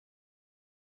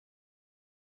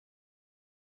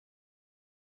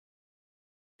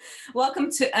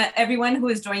Welcome to everyone who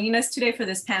is joining us today for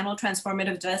this panel,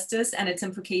 Transformative Justice and Its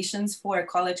Implications for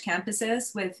College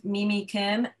Campuses, with Mimi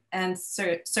Kim and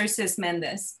Xhercis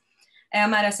Méndez. I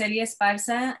am Araceli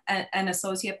Esparza, an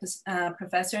associate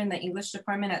professor in the English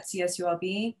department at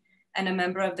CSULB and a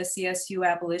member of the CSULB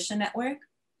Abolition Network.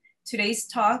 Today's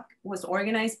talk was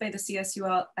organized by the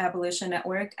CSULB Abolition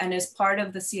Network and is part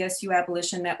of the CSULB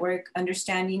Abolition Network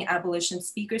Understanding Abolition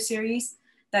Speaker Series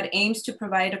that aims to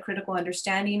provide a critical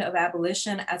understanding of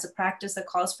abolition as a practice that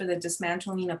calls for the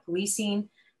dismantling of policing,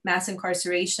 mass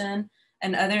incarceration,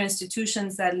 and other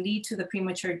institutions that lead to the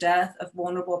premature death of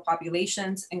vulnerable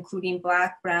populations, including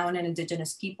Black, Brown, and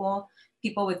Indigenous people,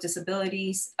 people with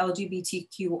disabilities,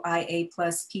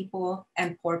 LGBTQIA+ people,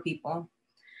 and poor people.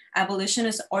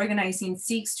 Abolitionist organizing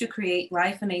seeks to create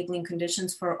life-enabling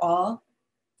conditions for all,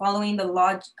 following the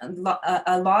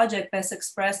logic best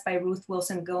expressed by Ruth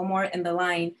Wilson Gilmore in the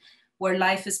line, "Where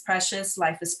life is precious,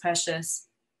 life is precious."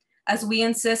 As we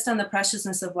insist on the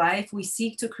preciousness of life, we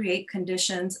seek to create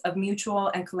conditions of mutual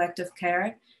and collective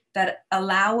care that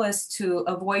allow us to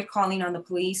avoid calling on the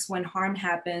police when harm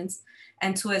happens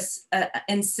and to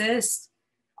insist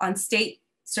on state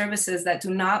services that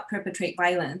do not perpetrate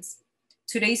violence.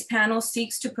 Today's panel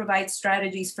seeks to provide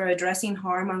strategies for addressing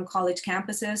harm on college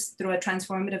campuses through a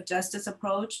transformative justice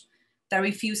approach that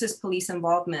refuses police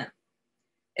involvement.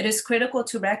 It is critical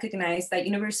to recognize that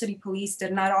university police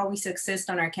did not always exist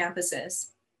on our campuses.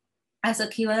 As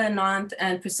Akila Anand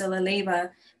and Priscilla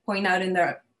Leiva point out in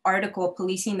their article,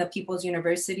 Policing the People's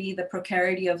University, the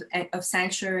Precarity of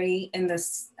Sanctuary in the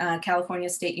California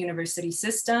State University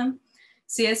System,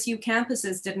 CSU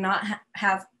campuses did not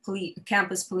have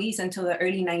campus police until the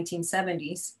early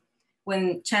 1970s,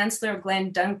 when Chancellor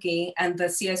Glenn Dunke and the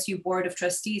CSU Board of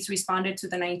Trustees responded to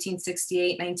the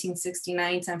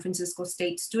 1968-1969 San Francisco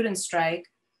State student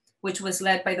strike, which was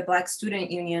led by the Black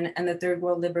Student Union and the Third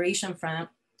World Liberation Front,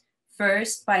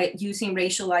 first by using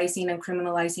racializing and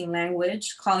criminalizing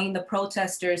language, calling the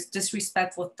protesters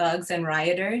disrespectful thugs and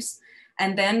rioters,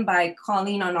 and then by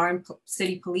calling on armed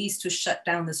city police to shut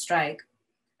down the strike.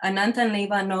 Anant and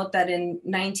Leiva note that in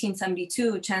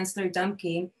 1972, Chancellor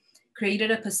Dunke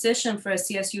created a position for a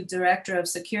CSU director of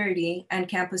security, and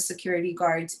campus security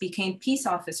guards became peace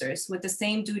officers with the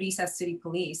same duties as city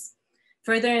police.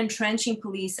 Further entrenching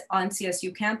police on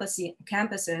CSU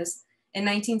campuses, in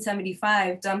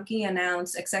 1975, Dunke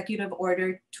announced Executive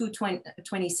Order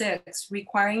 226,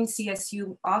 requiring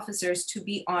CSU officers to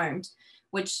be armed,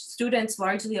 which students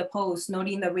largely opposed,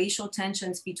 noting the racial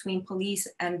tensions between police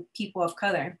and people of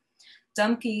color.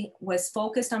 Dunke was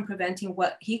focused on preventing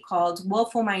what he called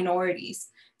willful minorities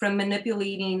from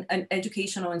manipulating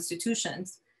educational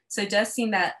institutions,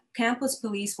 suggesting that campus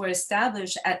police were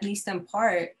established, at least in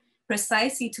part,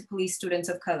 precisely to police students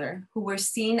of color, who were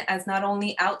seen as not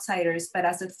only outsiders, but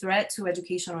as a threat to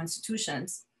educational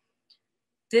institutions.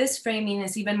 This framing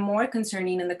is even more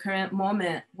concerning in the current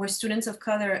moment, where students of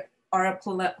color are a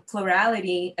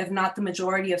plurality, if not the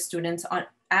majority of students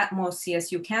at most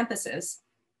CSU campuses.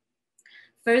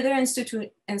 Further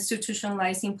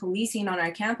institutionalizing policing on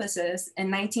our campuses,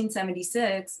 in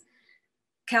 1976,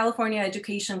 California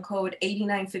Education Code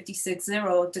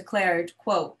 89560 declared,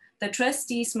 quote, "The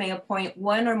trustees may appoint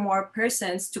one or more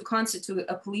persons to constitute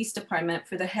a police department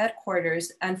for the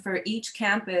headquarters and for each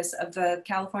campus of the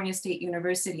California State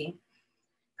University.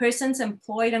 Persons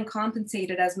employed and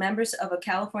compensated as members of a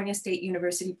California State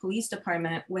University Police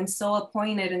Department, when so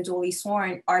appointed and duly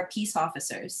sworn, are peace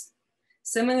officers."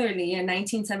 Similarly, in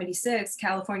 1976,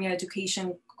 California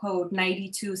Education Code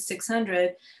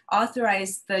 92600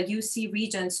 authorized the UC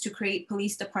regents to create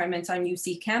police departments on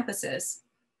UC campuses.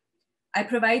 I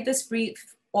provide this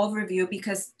brief overview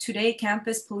because today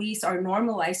campus police are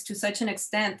normalized to such an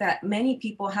extent that many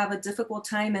people have a difficult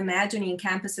time imagining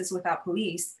campuses without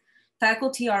police.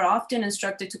 Faculty are often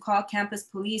instructed to call campus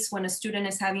police when a student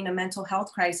is having a mental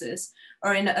health crisis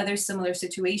or in other similar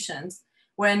situations,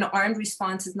 where an armed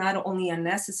response is not only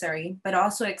unnecessary, but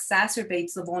also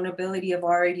exacerbates the vulnerability of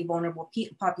already vulnerable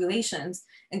populations,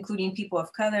 including people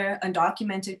of color,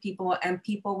 undocumented people, and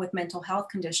people with mental health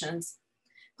conditions.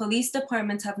 Police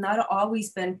departments have not always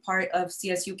been part of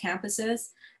CSU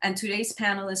campuses, and today's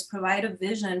panelists provide a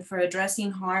vision for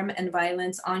addressing harm and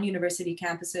violence on university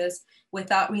campuses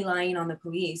without relying on the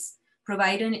police,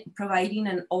 providing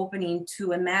an opening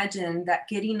to imagine that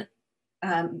getting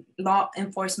law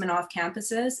enforcement off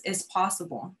campuses is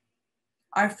possible.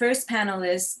 Our first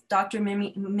panelist, Dr.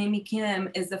 Mimi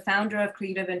Kim, is the founder of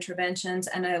Creative Interventions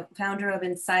and a founder of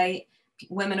INCITE,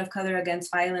 Women of Color Against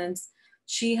Violence.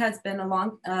 She has been a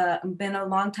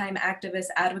longtime activist,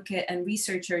 advocate, and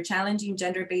researcher challenging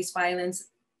gender-based violence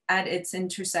at its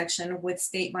intersection with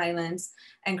state violence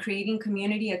and creating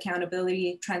community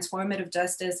accountability, transformative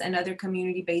justice, and other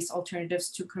community-based alternatives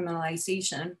to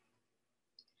criminalization.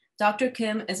 Dr.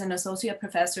 Kim is an associate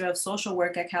professor of social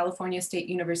work at California State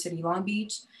University, Long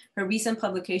Beach. Her recent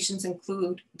publications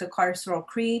include The Carceral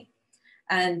Creed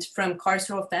and From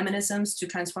Carceral Feminisms to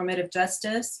Transformative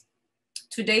Justice.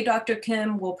 Today, Dr.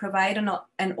 Kim will provide an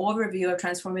overview of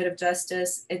transformative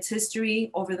justice, its history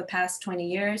over the past 20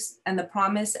 years, and the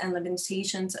promise and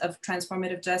limitations of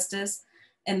transformative justice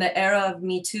in the era of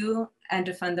Me Too and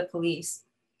Defund the Police.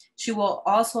 She will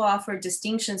also offer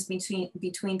distinctions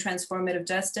between transformative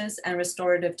justice and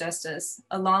restorative justice,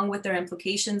 along with their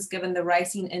implications given the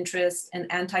rising interest in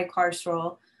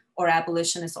anti-carceral or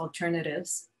abolitionist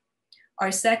alternatives.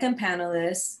 Our second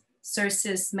panelist,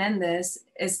 Xhercis Méndez,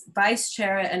 is Vice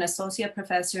Chair and Associate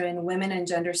Professor in Women and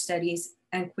Gender Studies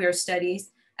and Queer Studies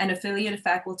and affiliated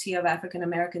faculty of African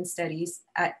American Studies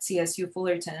at CSU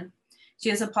Fullerton.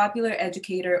 She is a popular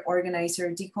educator,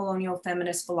 organizer, decolonial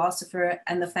feminist philosopher,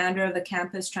 and the founder of the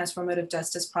Campus Transformative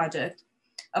Justice Project,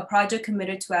 a project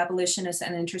committed to abolitionist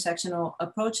and intersectional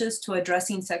approaches to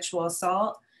addressing sexual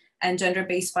assault and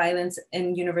gender-based violence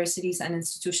in universities and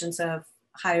institutions of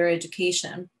higher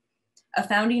education. A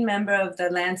founding member of the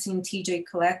Lansing TJ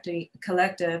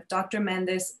Collective, Dr.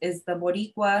 Méndez is the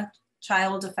Boricua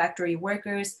child of factory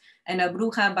workers and a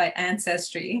bruja by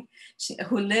ancestry,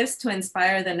 who lives to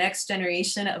inspire the next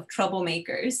generation of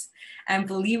troublemakers and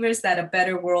believers that a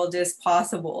better world is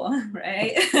possible,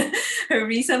 right? Her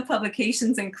recent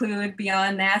publications include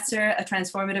Beyond Nasser, a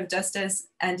transformative justice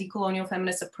and decolonial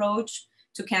feminist approach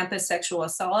to campus sexual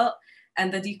assault,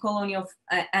 and the decolonial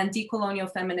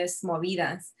feminist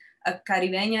movidas. A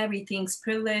Caribeña rethinks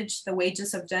privilege, the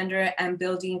wages of gender, and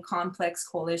building complex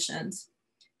coalitions.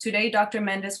 Today, Dr.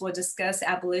 Méndez will discuss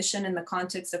abolition in the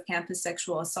context of campus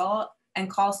sexual assault and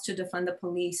calls to defund the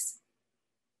police,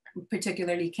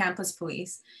 particularly campus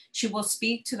police. She will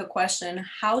speak to the question,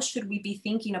 how should we be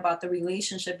thinking about the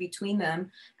relationship between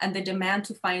them and the demand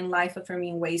to find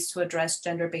life-affirming ways to address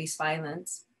gender-based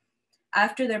violence.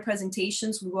 After their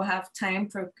presentations, we will have time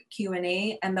for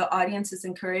Q&A, and the audience is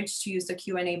encouraged to use the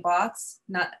Q&A box,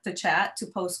 not the chat, to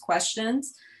post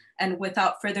questions. And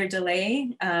without further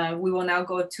delay, we will now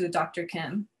go to Dr.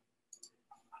 Kim.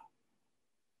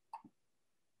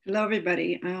 Hello,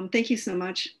 everybody. Thank you so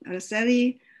much,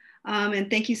 Araceli. And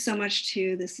thank you so much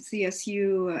to the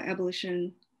CSU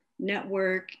Abolition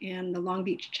Network and the Long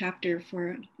Beach chapter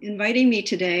for inviting me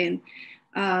today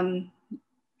and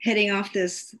heading off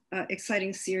this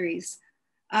exciting series.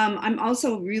 I'm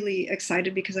also really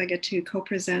excited because I get to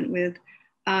co-present with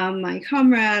my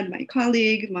comrade, my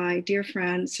colleague, my dear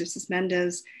friend, Xhercis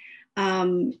Méndez.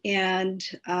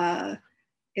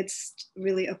 It's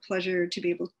really a pleasure to be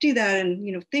able to do that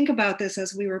and think about this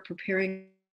as we were preparing,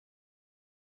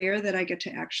 that I get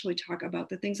to actually talk about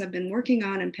the things I've been working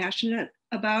on and passionate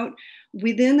about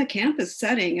within the campus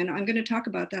setting. And I'm going to talk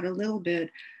about that a little bit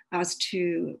as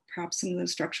to perhaps some of the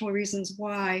structural reasons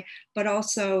why, but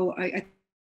also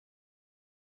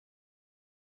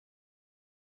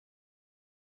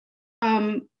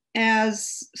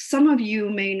as some of you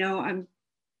may know,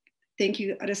 thank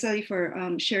you, Araceli,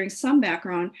 for sharing some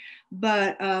background,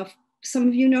 but some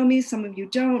of you know me, some of you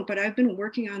don't, but I've been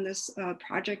working on this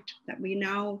project that we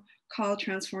now call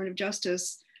Transformative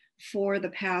Justice for the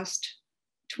past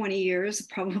 20 years,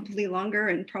 probably longer,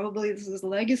 and probably this is a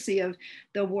legacy of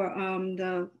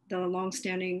the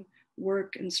longstanding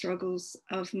work and struggles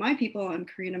of my people. I'm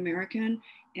Korean American,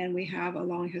 and we have a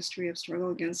long history of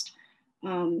struggle against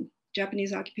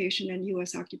Japanese occupation and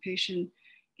US occupation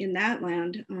in that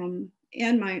land,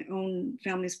 and my own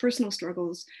family's personal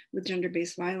struggles with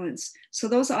gender-based violence. So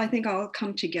those, I think, all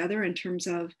come together in terms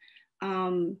of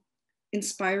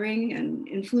inspiring and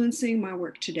influencing my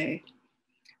work today.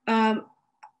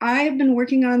 I've been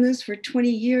working on this for 20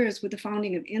 years with the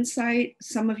founding of INCITE.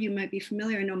 Some of you might be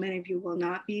familiar, I know many of you will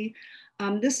not be.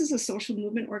 This is a social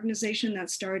movement organization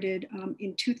that started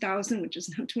in 2000, which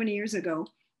is now 20 years ago.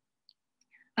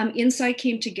 INCITE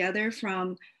came together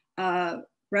from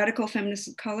radical feminists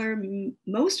of color,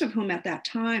 most of whom at that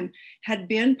time had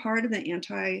been part of the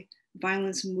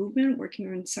anti-violence movement, working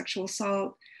on sexual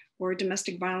assault or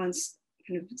domestic violence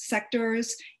kind of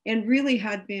sectors, and really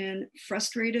had been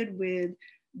frustrated with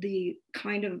the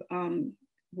kind of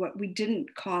what we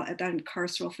didn't call at that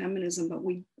carceral feminism, but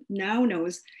we now know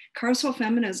is carceral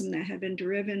feminism that had been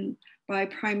driven by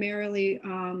primarily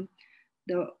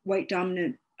the white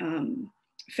dominant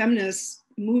feminist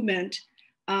movement,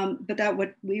 but that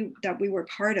we were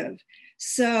part of.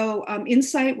 So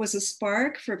INCITE was a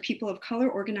spark for people of color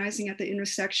organizing at the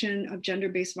intersection of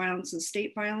gender-based violence and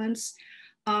state violence.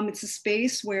 It's a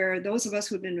space where those of us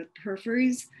who have been with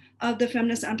peripheries of the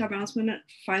feminist anti-violence movement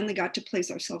finally got to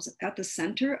place ourselves at the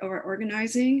center of our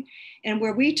organizing, and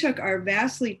where we took our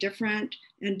vastly different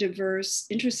and diverse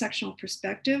intersectional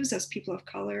perspectives as people of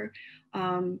color,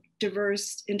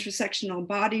 diverse intersectional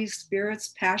bodies,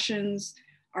 spirits, passions,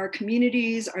 our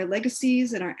communities, our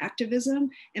legacies, and our activism,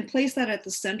 and place that at the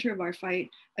center of our fight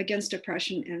against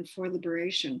oppression and for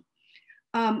liberation.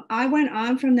 I went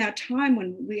on from that time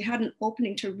when we had an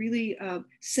opening to really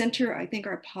center, I think,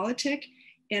 our politic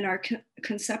and our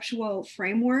conceptual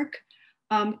framework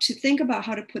to think about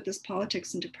how to put this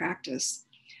politics into practice.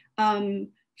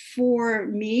 For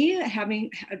me, having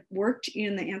worked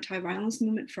in the anti-violence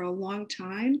movement for a long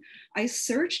time, I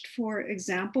searched for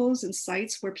examples and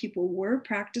sites where people were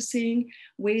practicing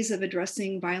ways of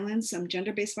addressing violence,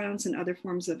 gender-based violence and other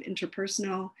forms of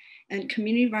interpersonal and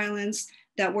community violence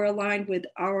that were aligned with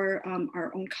our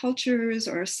own cultures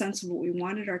or a sense of what we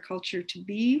wanted our culture to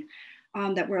be,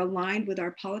 that were aligned with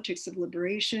our politics of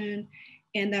liberation,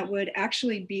 and that would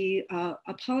actually be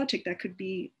a politic that could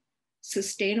be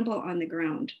sustainable on the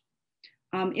ground.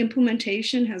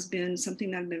 Implementation has been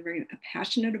something that I've been very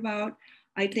passionate about.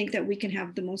 I think that we can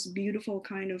have the most beautiful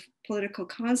kind of political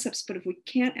concepts, but if we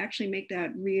can't actually make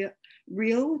that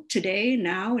real today,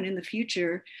 now, and in the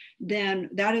future, then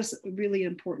that is really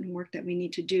important work that we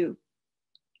need to do.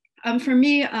 For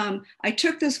me, I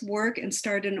took this work and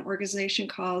started an organization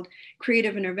called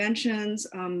Creative Interventions.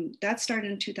 That started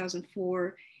in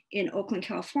 2004 in Oakland,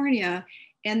 California.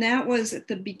 And that was at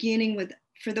the beginning with,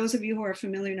 for those of you who are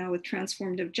familiar now with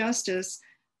transformative justice,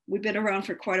 we've been around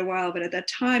for quite a while, but at that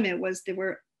time there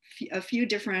were a few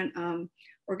different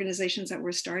organizations that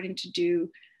were starting to do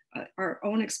our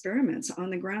own experiments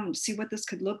on the ground, see what this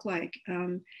could look like.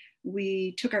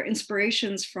 We took our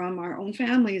inspirations from our own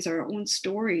families, our own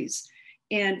stories,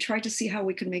 and tried to see how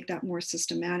we could make that more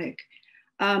systematic.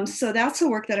 So that's the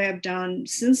work that I have done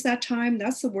since that time.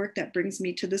 That's the work that brings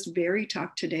me to this very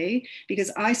talk today,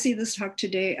 because I see this talk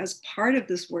today as part of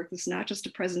this work. It's not just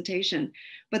a presentation,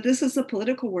 but this is the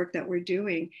political work that we're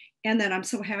doing, and that I'm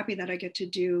so happy that I get to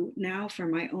do now for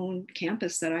my own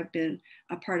campus that I've been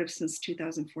a part of since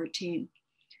 2014.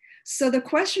 So the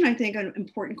question, I think, an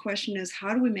important question is,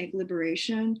 how do we make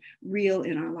liberation real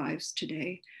in our lives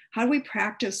today? How do we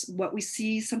practice what we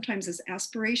see sometimes as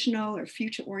aspirational or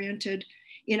future-oriented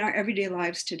in our everyday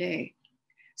lives today?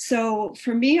 So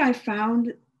for me, I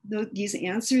found these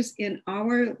answers in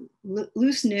our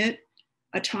loose-knit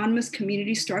autonomous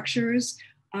community structures.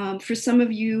 For some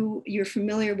of you, you're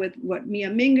familiar with what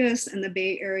Mia Mingus and the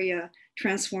Bay Area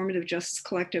Transformative Justice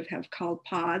Collective have called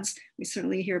pods. We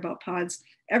certainly hear about pods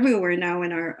everywhere now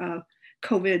in our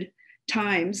COVID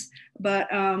times, but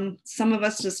some of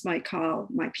us just might call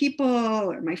my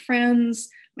people or my friends,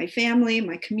 my family,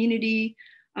 my community.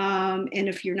 And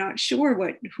if you're not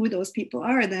sure who those people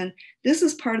are, then this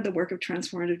is part of the work of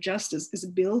transformative justice, is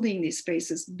building these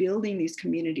spaces, building these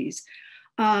communities.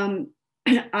 I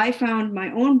found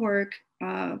my own work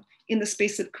in the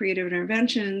space of creative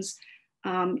interventions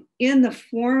in the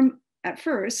form at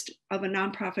first of a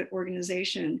nonprofit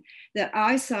organization that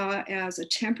I saw as a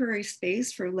temporary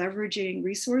space for leveraging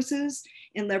resources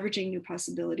and leveraging new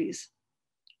possibilities.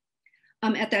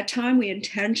 At that time, we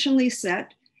intentionally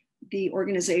set the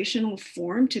organizational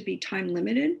form to be time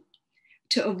limited,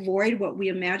 to avoid what we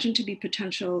imagine to be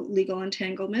potential legal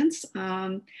entanglements,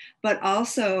 but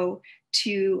also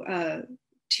to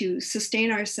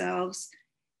sustain ourselves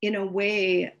in a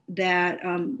way that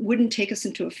wouldn't take us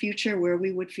into a future where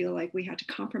we would feel like we had to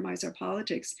compromise our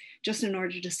politics just in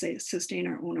order to sustain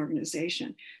our own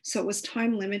organization. So it was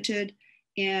time limited,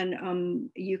 and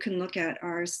you can look at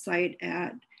our site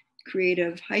at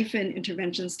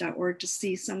creative-interventions.org to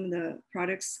see some of the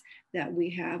products that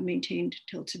we have maintained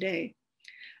till today.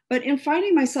 But in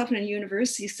finding myself in a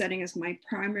university setting as my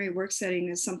primary work setting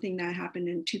is something that happened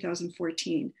in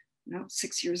 2014, now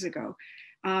 6 years ago.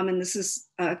 And this is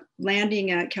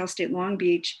landing at Cal State Long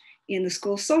Beach in the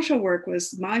School of Social Work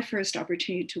was my first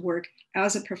opportunity to work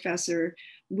as a professor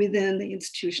within the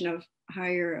institution of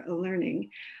higher learning.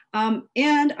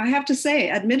 And I have to say,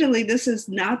 admittedly, this has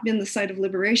not been the site of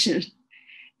liberation.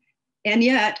 And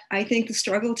yet, I think the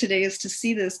struggle today is to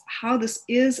see how this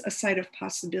is a site of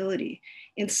possibility.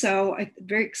 And so I'm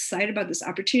very excited about this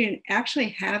opportunity and actually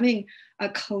having a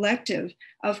collective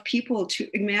of people to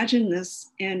imagine this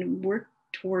and work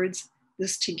towards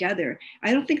this together.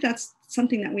 I don't think that's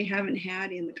something that we haven't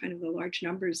had in the kind of the large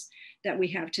numbers that we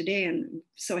have today. And I'm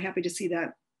so happy to see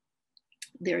that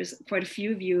there's quite a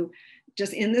few of you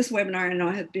just in this webinar, I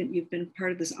know you've been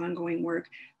part of this ongoing work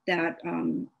that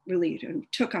really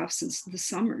took off since the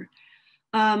summer.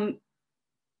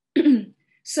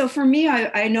 So for me,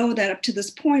 I know that up to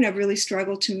this point, I've really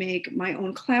struggled to make my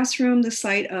own classroom the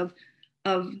site of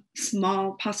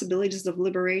small possibilities of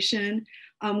liberation.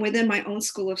 Within my own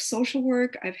School of Social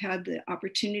Work, I've had the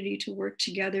opportunity to work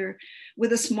together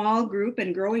with a small group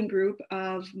and growing group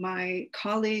of my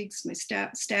colleagues, my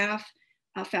staff,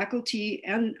 faculty,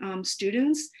 and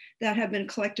students that have been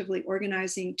collectively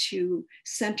organizing to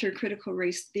center critical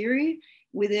race theory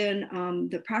within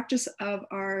the practice of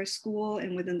our school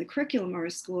and within the curriculum of our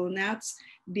school. And that's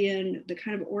been the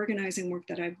kind of organizing work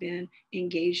that I've been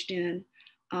engaged in.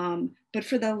 But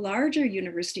for the larger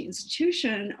university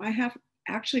institution, I have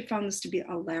actually found this to be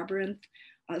a labyrinth,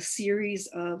 a series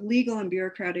of legal and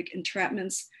bureaucratic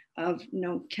entrapments of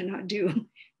no, cannot do,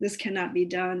 this cannot be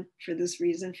done for this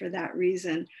reason, for that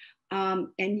reason. And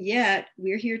yet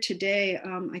we're here today,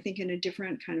 I think in a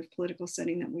different kind of political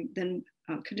setting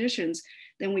conditions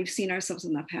than we've seen ourselves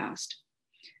in the past.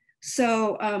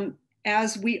 So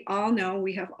as we all know,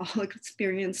 we have all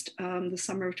experienced the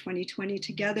summer of 2020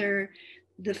 together.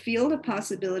 The field of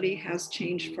possibility has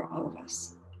changed for all of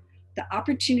us. The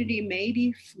opportunity may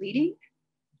be fleeting,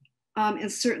 and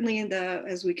certainly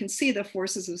as we can see, the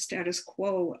forces of status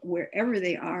quo, wherever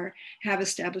they are, have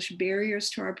established barriers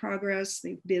to our progress.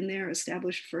 They've been there,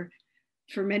 established for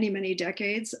many, many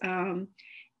decades,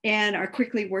 and are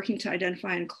quickly working to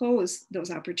identify and close those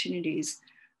opportunities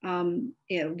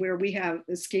where we have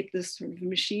escaped this sort of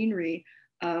machinery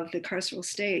of the carceral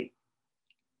state.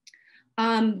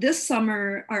 This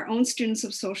summer, our own students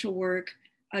of social work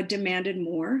demanded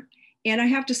more. And I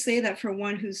have to say that for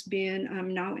one who's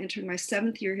been now entering my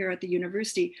 7th year here at the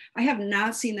university, I have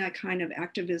not seen that kind of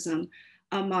activism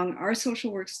among our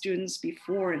social work students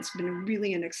before. It's been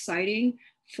really an exciting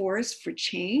force for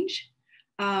change.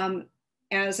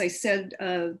 As I said,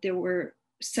 there were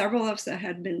several of us that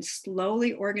had been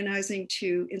slowly organizing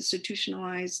to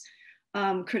institutionalize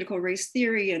critical race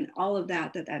theory and all of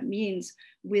that means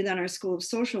within our School of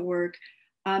Social Work.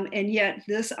 And yet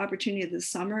this opportunity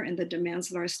this summer and the demands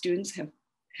of our students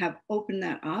have opened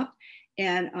that up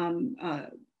and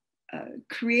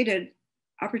created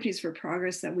opportunities for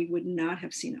progress that we would not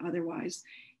have seen otherwise.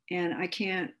 And I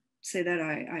can't say that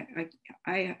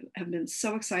I have been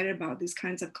so excited about these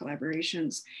kinds of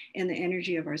collaborations and the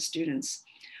energy of our students.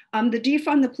 The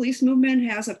defund the police movement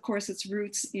has, of course, its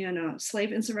roots in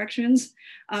slave insurrections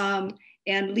and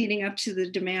leading up to the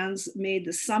demands made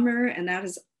this summer. And that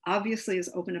has obviously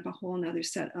opened up a whole nother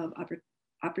set of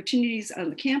opportunities on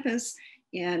the campus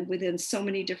and within so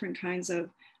many different kinds of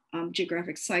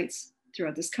geographic sites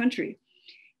throughout this country.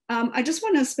 I just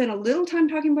want to spend a little time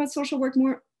talking about social work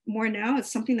more now.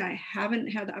 It's something that I haven't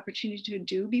had the opportunity to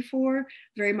do before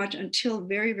very much until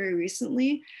very, very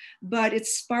recently, but it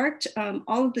sparked,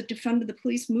 all of the defund the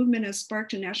police movement has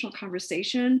sparked a national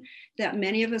conversation that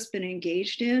many of us been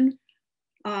engaged in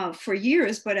for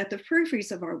years, but at the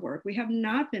peripheries of our work, we have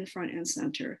not been front and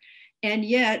center. And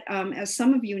yet, as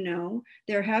some of you know,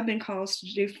 there have been calls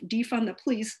to defund the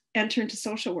police and turn to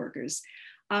social workers.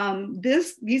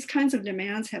 These kinds of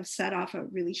demands have set off a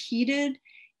really heated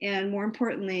and, more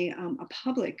importantly, a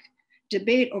public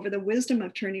debate over the wisdom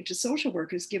of turning to social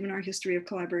workers, given our history of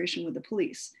collaboration with the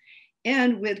police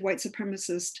and with white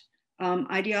supremacist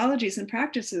ideologies and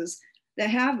practices that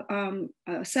have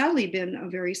sadly been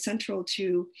very central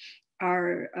to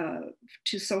our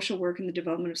to social work and the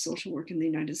development of social work in the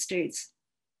United States.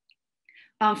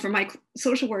 For my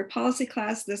social work policy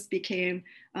class, this became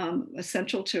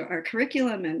essential to our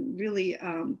curriculum and really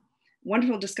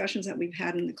wonderful discussions that we've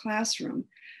had in the classroom.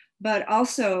 But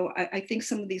also, I think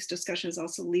some of these discussions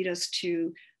also lead us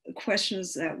to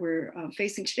questions that we're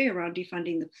facing today around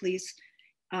defunding the police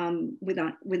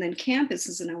within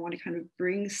campuses. And I want to kind of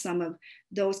bring some of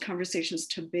those conversations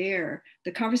to bear.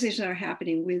 The conversations that are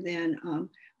happening within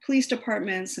police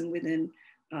departments and within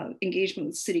engagement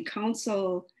with city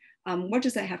council. What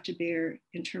does that have to bear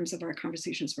in terms of our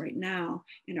conversations right now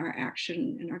in our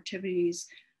action and activities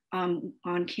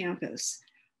on campus?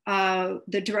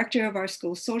 The director of our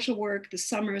School of Social Work this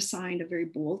summer signed a very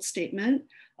bold statement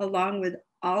along with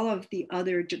all of the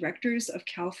other directors of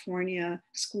California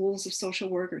schools of social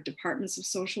work or departments of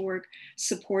social work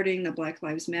supporting the Black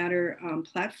Lives Matter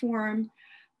platform,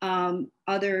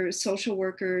 other social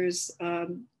workers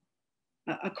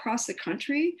across the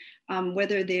country,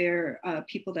 whether they're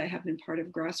people that have been part of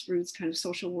grassroots kind of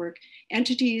social work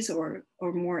entities or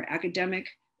more academically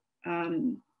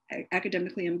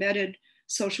embedded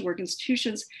social work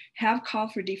institutions have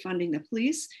called for defunding the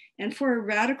police and for a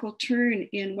radical turn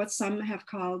in what some have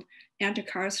called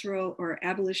anti-carceral or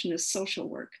abolitionist social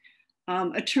work,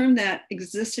 a term that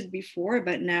existed before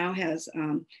but now has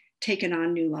taken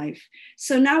on new life.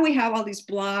 So now we have all these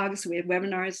blogs, we have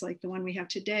webinars like the one we have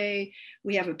today,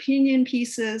 we have opinion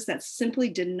pieces that simply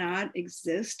did not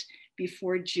exist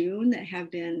before June that have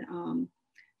been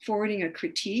forwarding a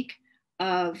critique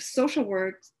of social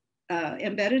work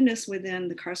embeddedness within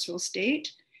the carceral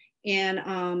state. And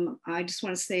I just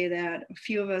want to say that a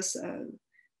few of us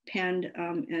penned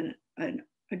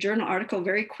a journal article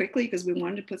very quickly because we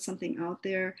wanted to put something out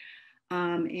there,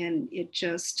 and it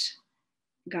just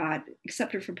got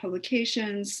accepted for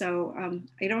publication. So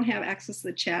I don't have access to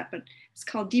the chat, but it's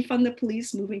called Defund the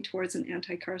Police, Moving Towards an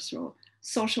Anti-Carceral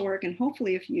Social Work. And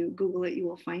hopefully if you Google it, you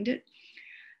will find it.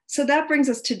 So that brings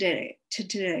us to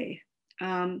today.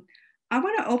 I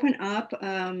want to open up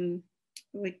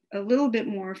like a little bit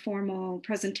more formal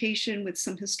presentation with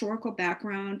some historical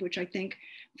background, which I think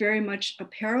very much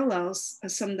parallels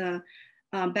some of the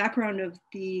background of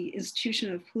the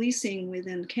institution of policing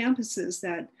within campuses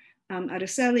that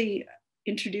Araceli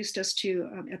introduced us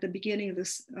to at the beginning of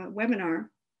this webinar.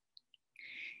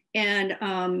 And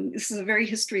this is a very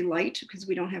history light because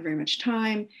we don't have very much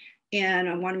time. And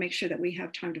I want to make sure that we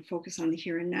have time to focus on the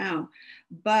here and now.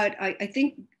 But I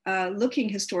think looking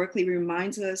historically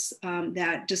reminds us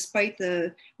that despite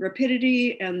the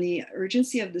rapidity and the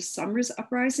urgency of the summer's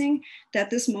uprising, that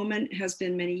this moment has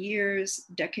been many years,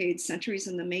 decades, centuries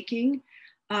in the making,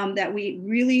 that we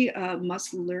really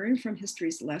must learn from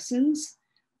history's lessons.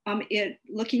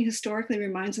 Looking historically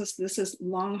reminds us this is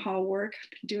long haul work,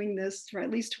 doing this for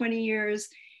at least 20 years.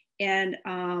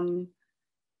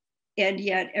 And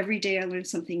yet every day I learned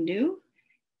something new.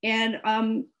 And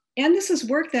this is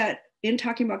work that in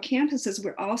talking about campuses,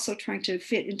 we're also trying to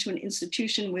fit into an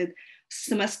institution with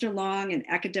semester long and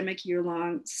academic year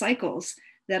long cycles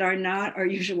that are not our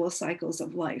usual cycles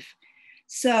of life.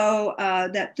 So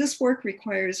that this work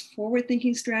requires forward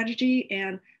thinking strategy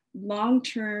and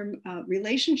long-term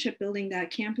relationship building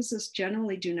that campuses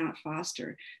generally do not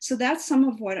foster. So that's some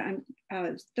of what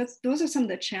those are some of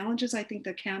the challenges I think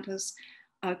the campus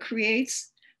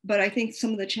creates, but I think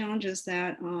some of the challenges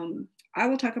that I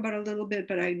will talk about a little bit,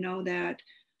 but I know that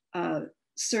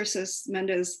Xhercis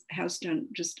Méndez has done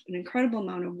just an incredible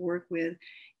amount of work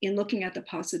in looking at the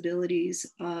possibilities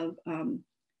of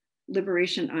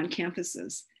liberation on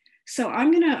campuses. So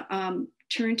I'm gonna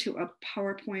turn to a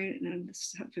PowerPoint, and I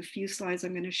just have a few slides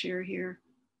I'm gonna share here.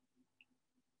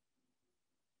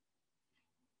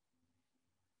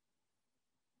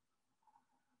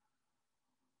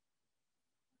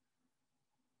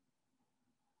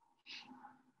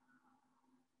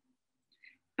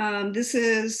 This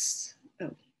is,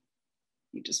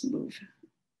 you just move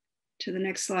to the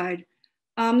next slide.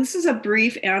 This is a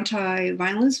brief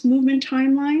anti-violence movement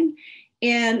timeline.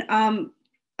 And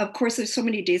of course, there's so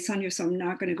many dates on here, so I'm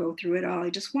not going to go through it all. I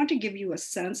just want to give you a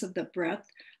sense of the breadth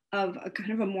of a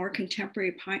kind of a more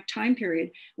contemporary time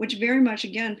period, which very much,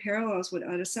 again, parallels what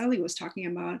Araceli was talking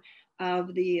about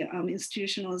of the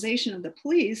institutionalization of the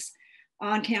police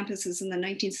on campuses in the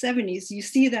 1970s. You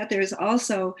see that there's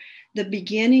also the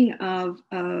beginning of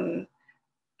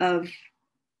what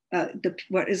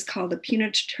is called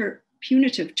the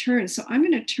punitive turn. So I'm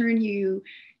going to turn you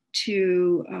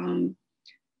to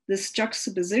this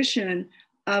juxtaposition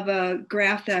of a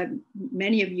graph that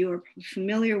many of you are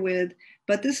familiar with,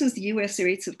 but this is the US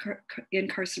rates of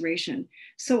incarceration.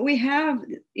 So what we have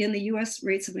in the US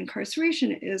rates of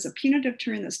incarceration is a punitive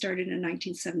turn that started in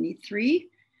 1973.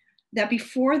 That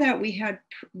before that we had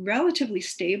relatively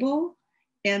stable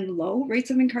and low rates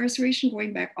of incarceration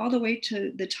going back all the way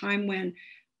to the time when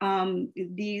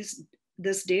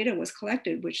this data was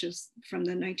collected, which is from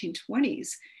the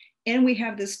 1920s. And we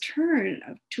have this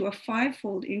turn to a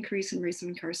 5-fold increase in rates of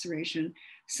incarceration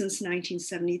since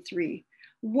 1973.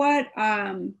 What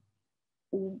I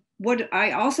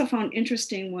also found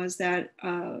interesting was that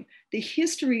the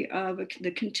history of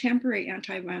the contemporary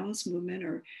anti-violence movement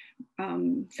or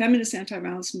feminist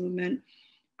anti-violence movement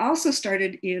also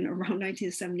started in around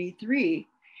 1973.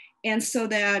 And so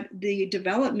that the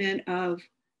development of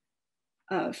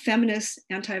feminist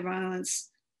anti-violence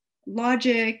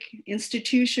logic,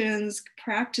 institutions,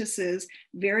 practices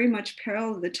very much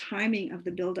parallel the timing of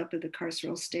the buildup of the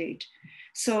carceral state.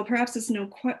 So perhaps it's not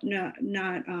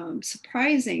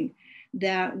surprising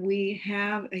that we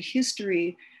have a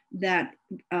history that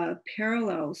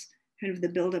parallels kind of the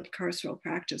buildup of carceral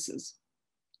practices.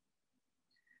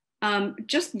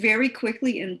 Just very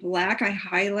quickly in black, I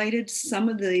highlighted some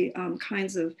of the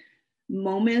kinds of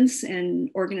moments and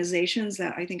organizations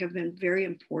that I think have been very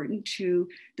important to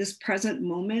this present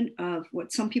moment of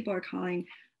what some people are calling,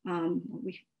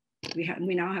 we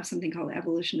now have something called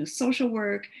abolitionist social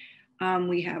work.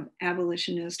 We have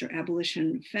abolitionist or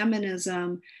abolition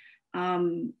feminism.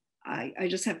 I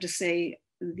just have to say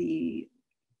the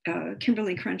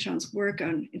Kimberly Crenshaw's work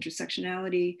on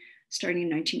intersectionality starting in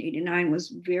 1989 was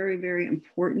very, very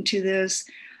important to this.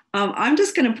 I'm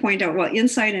just going to point out, well,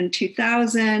 INCITE in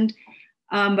 2000,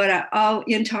 but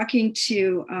in talking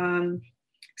to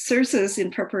Xhercis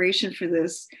in preparation for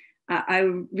this, I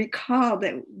recall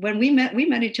that when we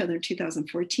met each other in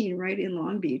 2014, right in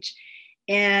Long Beach,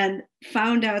 and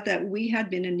found out that we had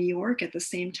been in New York at the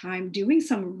same time doing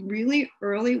some really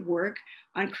early work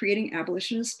on creating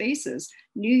abolitionist spaces.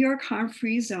 New York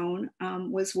Harm-Free Zone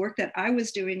was work that I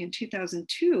was doing in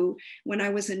 2002 when I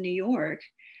was in New York.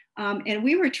 And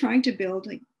we were trying to build,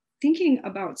 like, thinking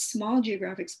about small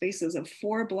geographic spaces of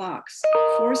 4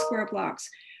 square blocks,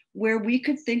 where we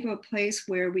could think of a place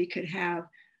where we could have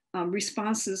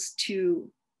responses to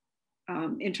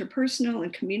interpersonal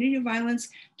and community violence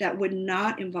that would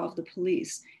not involve the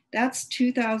police. That's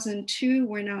 2002,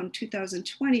 we're now in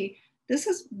 2020. This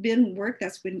has been work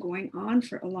that's been going on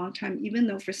for a long time, even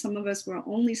though for some of us, we're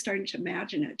only starting to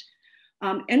imagine it.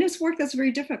 And it's work that's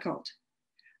very difficult.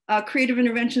 Creative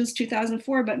Interventions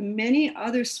 2004, but many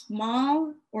other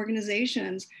small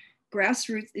organizations,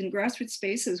 in grassroots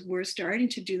spaces, were starting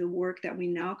to do the work that we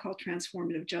now call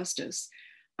transformative justice.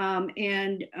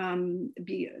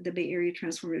 The Bay Area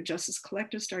Transformative Justice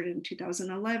Collective started in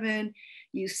 2011.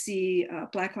 You see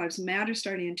Black Lives Matter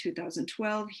starting in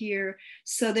 2012 here.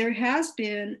 So there has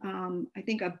been, I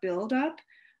think, a buildup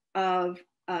of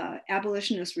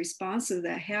abolitionist responses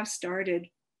that have started,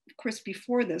 of course,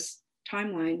 before this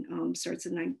timeline starts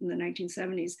in the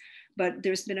 1970s, but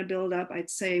there's been a buildup,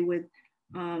 I'd say, with,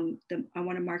 I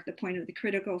want to mark the point of the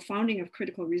founding of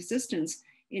critical resistance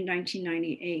in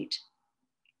 1998.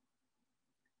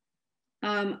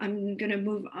 I'm going to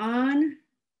move on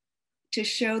to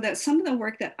show that some of the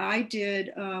work that I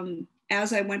did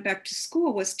as I went back to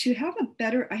school was to have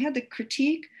I had the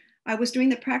critique, I was doing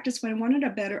the practice, but I wanted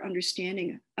a better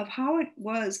understanding of how it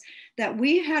was that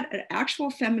we had an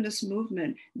actual feminist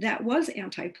movement that was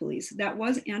anti-police, that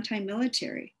was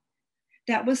anti-military,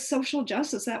 that was social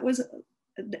justice, that was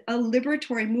a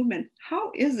liberatory movement.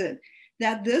 How is it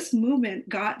that this movement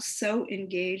got so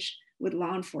engaged with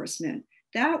law enforcement?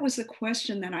 That was the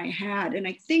question that I had. And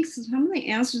I think some of the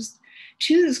answers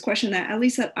to this question, that at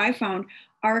least that I found,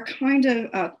 are kind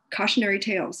of cautionary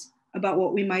tales about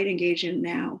what we might engage in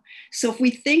now. So if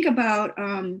we think about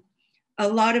a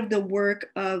lot of the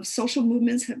work of social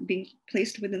movements being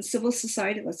placed within civil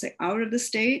society, let's say out of the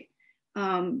state,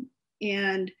 and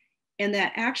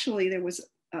that actually there was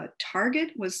a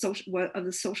target of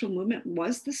the social movement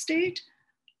was the state,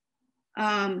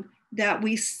 that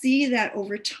we see that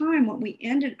over time, what we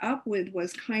ended up with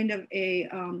was kind of a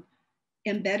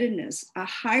embeddedness, a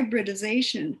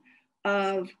hybridization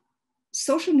of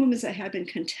social movements that had been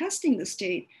contesting the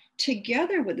state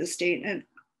together with the state. And,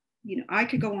 I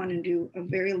could go on and do a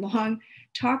very long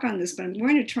talk on this, but I'm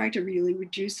going to try to really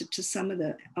reduce it to some of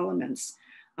the elements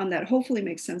that hopefully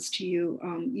make sense to you,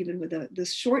 even with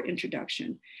this short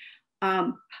introduction.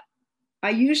 I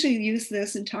usually use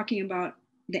this in talking about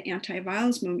the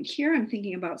anti-violence movement. Here I'm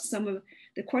thinking about some of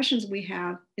the questions we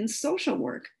have in social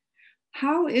work.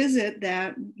 How is it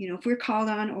that, if we're called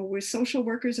on, or we're social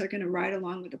workers are going to ride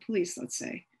along with the police, let's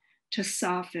say, to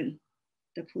soften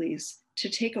the police, to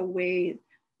take away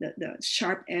the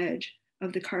sharp edge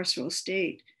of the carceral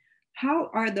state, how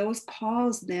are those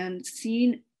calls then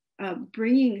seen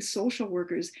bringing social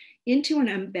workers into an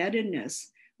embeddedness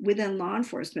within law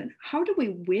enforcement? How do we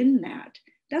win that?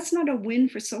 That's not a win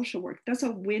for social work. That's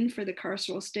a win for the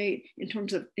carceral state in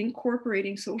terms of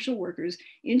incorporating social workers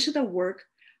into the work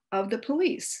of the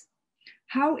police.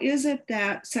 How is it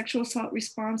that sexual assault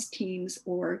response teams,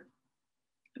 or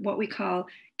what we call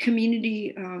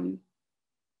the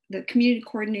community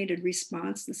coordinated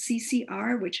response, the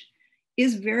CCR, which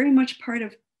is very much part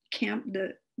of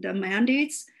the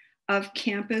mandates of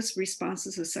campus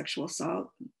responses to sexual assault.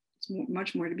 There's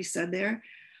much more to be said there.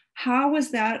 How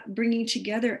was that bringing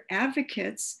together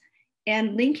advocates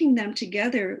and linking them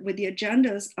together with the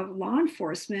agendas of law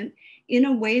enforcement in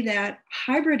a way that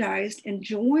hybridized and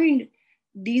joined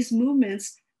these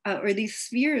movements or these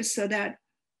spheres, so that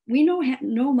we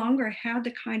no longer had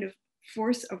the kind of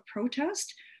force of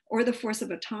protest or the force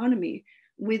of autonomy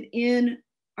within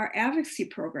our advocacy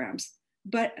programs.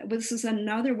 But this is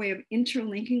another way of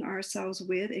interlinking ourselves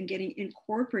with and getting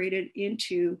incorporated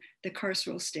into the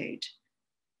carceral state.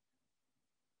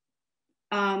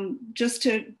 Just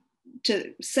to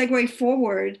segue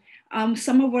forward,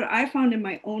 some of what I found in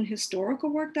my own historical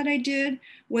work that I did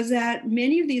was that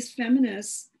many of these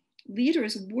feminist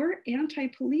leaders were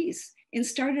anti-police and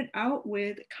started out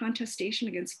with contestation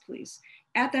against police.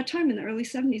 At that time in the early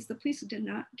 70s, the police did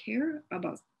not care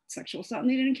about sexual assault, and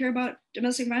they didn't care about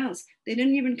domestic violence. They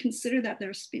didn't even consider that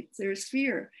their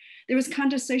sphere. There was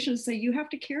contestation to say, you have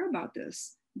to care about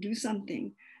this, do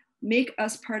something, make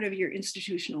us part of your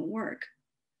institutional work.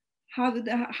 How did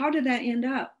that end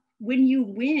up? When you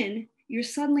win, you're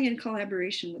suddenly in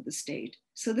collaboration with the state.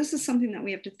 So this is something that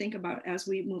we have to think about as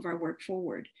we move our work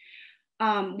forward.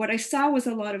 What I saw was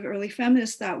a lot of early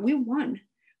feminists that we won.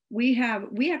 We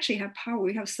actually have power.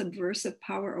 We have subversive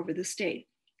power over the state.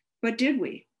 But did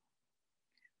we?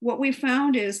 What we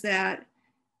found is that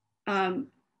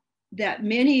that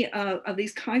many of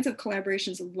these kinds of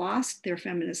collaborations lost their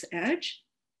feminist edge,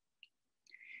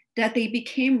 that they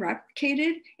became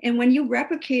replicated. And when you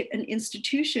replicate an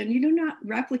institution, you do not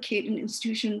replicate an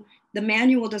institution. The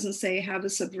manual doesn't say have a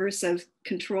subversive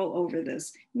control over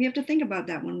this. We have to think about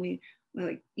that when we,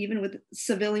 like, even with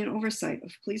civilian oversight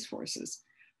of police forces.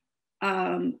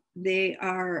 They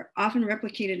are often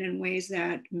replicated in ways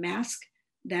that mask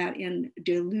that and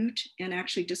dilute and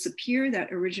actually disappear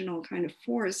that original kind of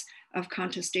force of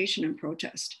contestation and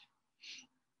protest.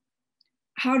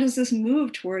 How does this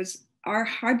move towards our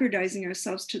hybridizing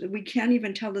ourselves to that we can't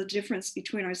even tell the difference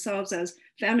between ourselves as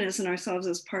feminists and ourselves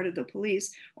as part of the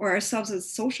police, or ourselves as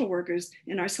social workers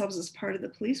and ourselves as part of the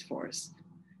police force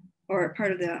or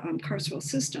part of the carceral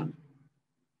system?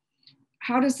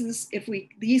 How does this, if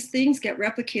these things get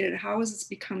replicated, how has this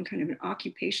become kind of an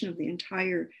occupation of the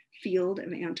entire field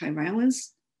of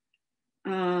anti-violence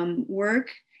work?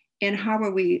 And how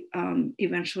are we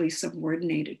eventually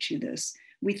subordinated to this?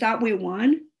 We thought we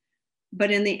won,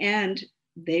 but in the end,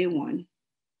 they won.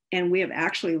 And we have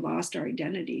actually lost our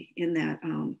identity in that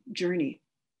journey.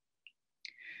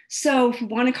 So if we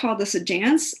want to call this a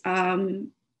dance,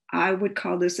 I would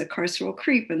call this a carceral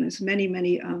creep. And there's many,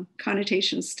 many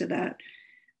connotations to that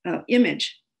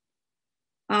image.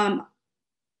 I'm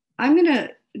going to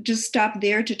just stop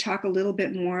there to talk a little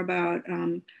bit more about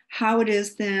how it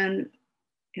is then,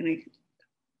 and I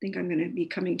think I'm going to be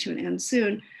coming to an end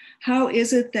soon. How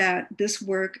is it that this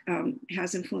work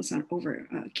has influence on over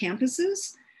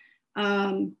campuses?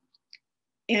 And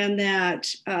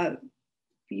that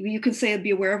you can say,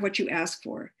 be aware of what you ask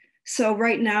for. So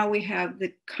right now we have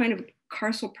the kind of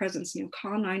carceral presence,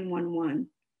 call 911.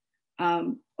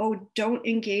 Oh, don't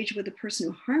engage with the person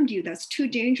who harmed you. That's too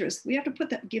dangerous. We have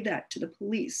to give that to the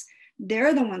police.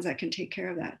 They're the ones that can take care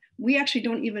of that. We actually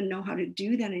don't even know how to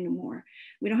do that anymore.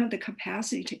 We don't have the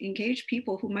capacity to engage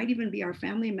people who might even be our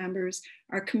family members,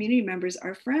 our community members,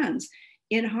 our friends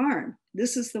in harm.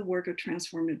 This is the work of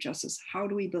transformative justice. How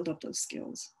do we build up those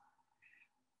skills?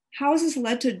 How has this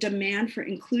led to demand for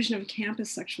inclusion of campus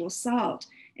sexual assault?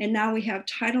 And now we have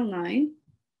Title IX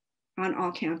on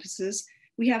all campuses.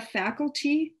 We have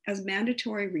faculty as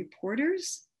mandatory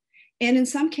reporters. And in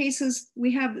some cases,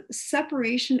 we have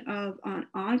separation of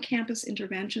on-campus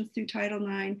interventions through Title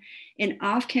IX and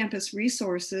off-campus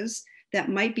resources that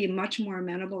might be much more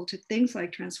amenable to things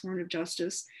like transformative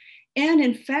justice. And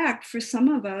in fact, for some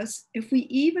of us, if we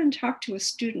even talk to a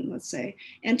student, let's say,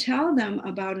 and tell them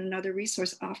about another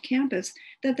resource off campus,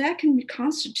 that can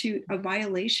constitute a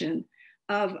violation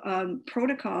of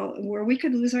protocol where we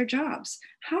could lose our jobs.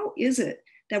 How is it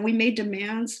that we made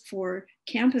demands for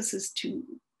campuses to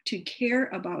care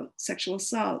about sexual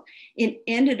assault and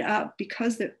ended up,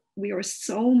 because that we are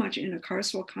so much in a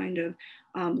carceral kind of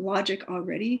logic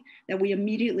already, that we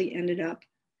immediately ended up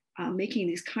making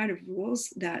these kind of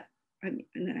rules that, and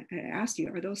I asked you,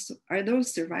 are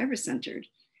those survivor centered?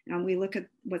 And we look at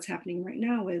what's happening right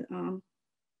now with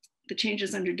the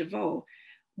changes under DeVoe,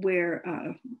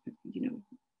 where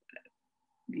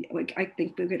like I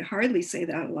think we could hardly say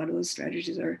that a lot of those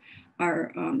strategies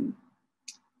are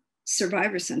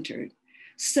survivor centered.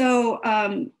 So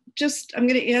I'm going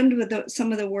to end with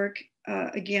some of the work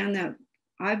again that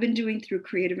I've been doing through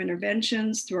creative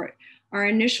interventions. Through our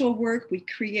initial work, we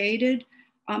created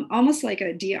almost like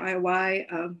a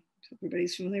DIY,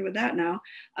 everybody's familiar with that now,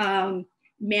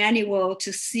 manual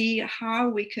to see how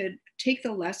we could take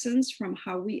the lessons from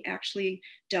how we actually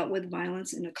dealt with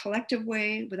violence in a collective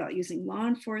way without using law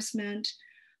enforcement,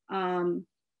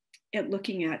 at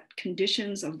looking at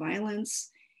conditions of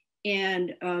violence,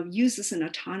 and use this in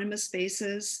autonomous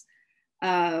spaces.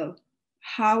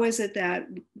 How is it that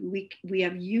we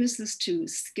have used this to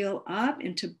skill up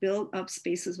and to build up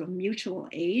spaces of mutual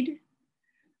aid?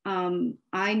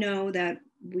 I know that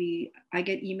I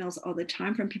get emails all the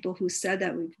time from people who said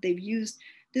that they've used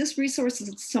this resource,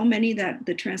 so many that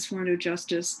the transformative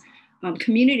justice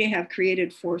community have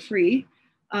created for free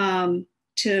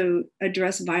to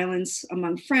address violence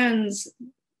among friends,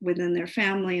 within their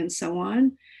family, and so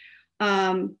on.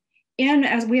 And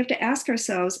as we have to ask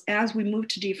ourselves, as we move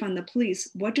to defund the police,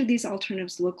 what do these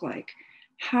alternatives look like?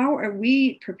 How are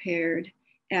we prepared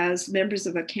as members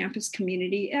of a campus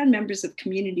community and members of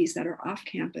communities that are off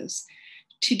campus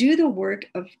to do the work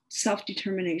of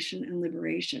self-determination and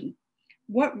liberation?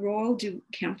 What role do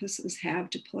campuses have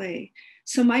to play?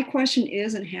 So my question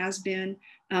is and has been,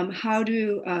 how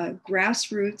do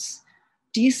grassroots,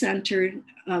 decentered,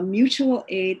 mutual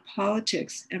aid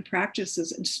politics and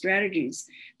practices and strategies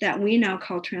that we now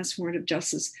call transformative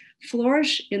justice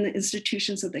flourish in the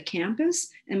institutions of the campus,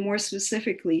 and more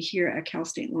specifically here at Cal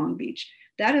State Long Beach?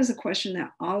 That is a question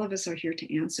that all of us are here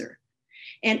to answer.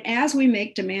 And as we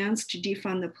make demands to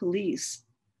defund the police,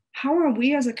 how are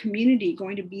we as a community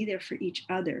going to be there for each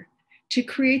other to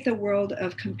create the world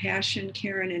of compassion,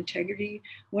 care, and integrity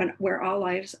where all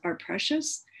lives are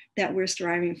precious that we're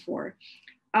striving for?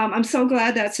 I'm so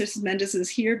glad that Xhercis Méndez is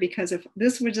here, because if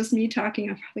this were just me talking,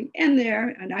 I'd probably end there,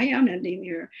 and I am ending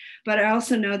here. But I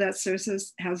also know that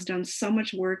Xhercis has done so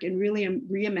much work in really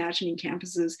reimagining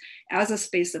campuses as a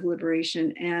space of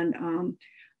liberation and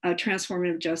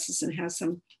transformative justice, and has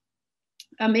some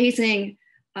amazing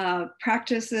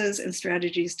practices and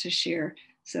strategies to share.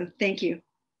 So thank you.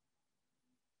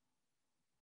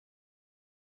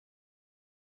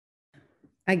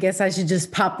 I guess I should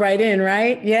just pop right in,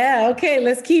 right? Yeah, okay,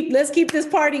 let's keep this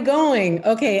party going.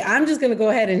 Okay, I'm just gonna go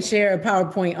ahead and share a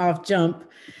PowerPoint off jump.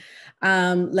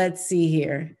 Let's see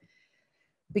here,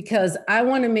 because I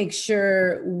wanna make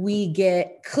sure we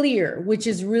get clear, which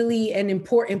is really an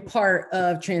important part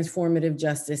of transformative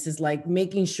justice, is like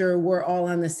making sure we're all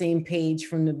on the same page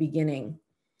from the beginning.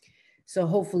 So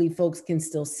hopefully folks can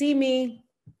still see me.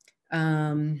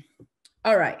 All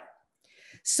right,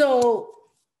 so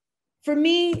for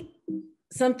me,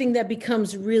 something that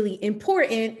becomes really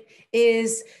important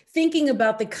is thinking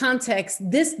about the context,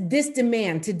 this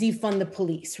demand to defund the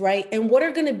police, right? And what are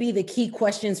going to be the key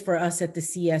questions for us at the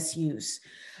CSUs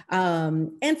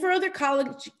and for other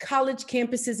college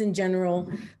campuses in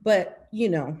general, but you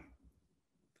know,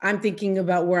 I'm thinking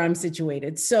about where I'm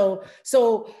situated. So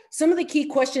some of the key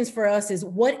questions for us is,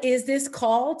 what is this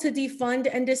call to defund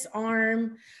and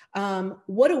disarm?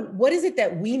 What is it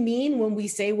that we mean when we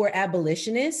say we're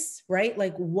abolitionists, right?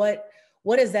 Like what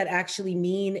does that actually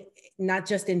mean, not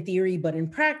just in theory, but in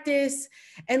practice?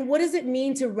 And what does it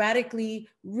mean to radically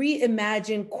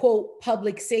reimagine, quote,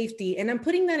 public safety? And I'm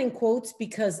putting that in quotes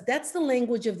because that's the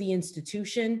language of the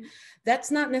institution.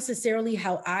 That's not necessarily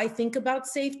how I think about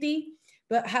safety.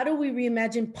 But how do we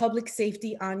reimagine public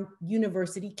safety on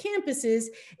university campuses,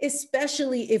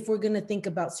 especially if we're going to think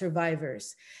about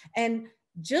survivors? And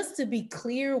just to be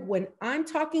clear, when I'm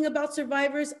talking about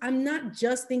survivors, I'm not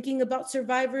just thinking about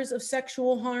survivors of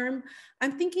sexual harm.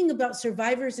 I'm thinking about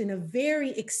survivors in a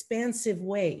very expansive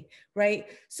way, right?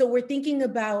 So we're thinking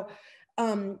about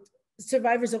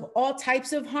survivors of all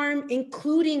types of harm,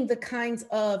 including the kinds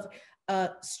of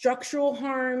structural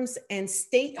harms and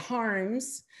state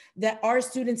harms that our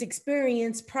students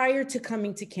experience prior to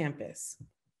coming to campus.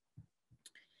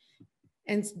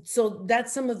 And so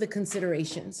that's some of the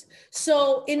considerations.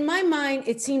 So in my mind,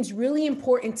 it seems really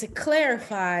important to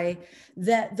clarify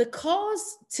that the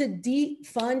calls to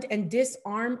defund and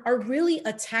disarm are really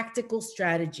a tactical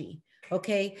strategy.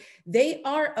 Okay, they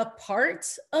are a part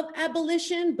of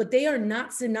abolition, but they are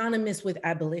not synonymous with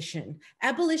abolition.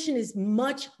 Abolition is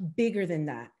much bigger than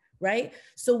that, right?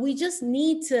 So we just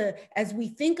need to, as we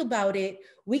think about it,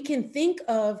 we can think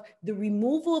of the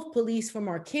removal of police from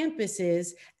our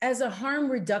campuses as a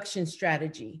harm reduction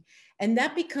strategy. And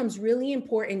that becomes really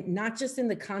important, not just in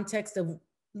the context of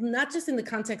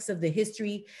the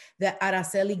history that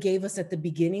Araceli gave us at the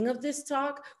beginning of this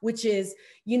talk, which is,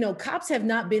 you know, cops have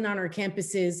not been on our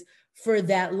campuses for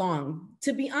that long.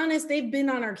 To be honest, they've been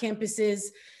on our campuses,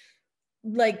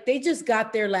 like they just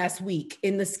got there last week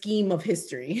in the scheme of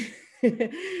history,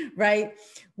 right?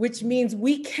 Which means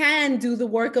we can do the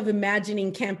work of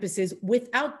imagining campuses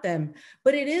without them.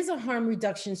 But it is a harm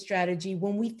reduction strategy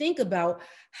when we think about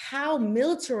how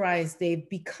militarized they've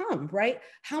become, right?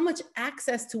 How much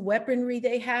access to weaponry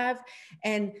they have.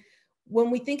 And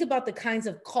when we think about the kinds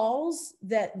of calls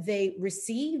that they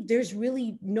receive, there's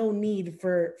really no need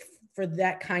for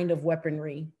that kind of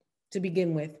weaponry to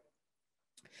begin with.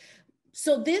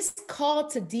 So this call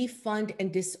to defund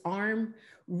and disarm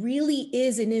really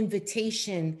is an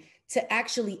invitation to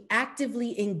actually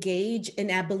actively engage in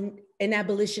an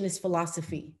abolitionist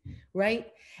philosophy, right?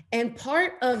 And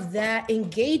part of that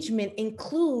engagement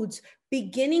includes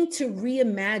beginning to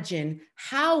reimagine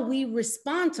how we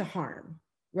respond to harm,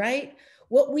 right?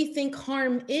 What we think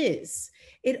harm is.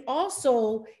 It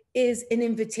also is an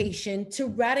invitation to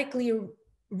radically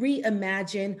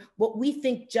reimagine what we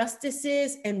think justice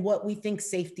is and what we think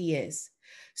safety is.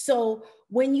 So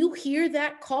when you hear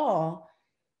that call,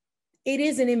 it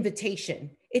is an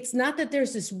invitation. It's not that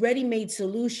there's this ready-made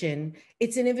solution.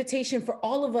 It's an invitation for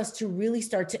all of us to really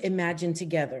start to imagine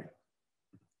together.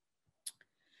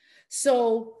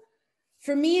 So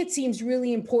for me, it seems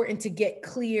really important to get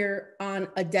clear on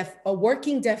a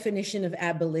working definition of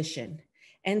abolition.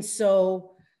 And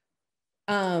so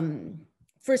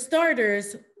for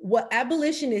starters, what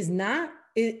abolition is not,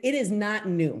 it is not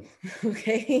new,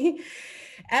 okay?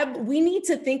 We need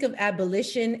to think of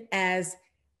abolition as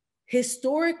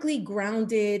historically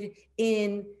grounded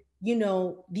in,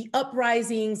 the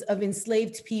uprisings of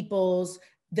enslaved peoples,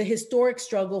 the historic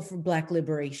struggle for Black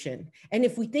liberation. And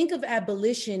if we think of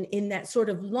abolition in that sort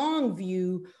of long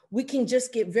view, we can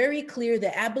just get very clear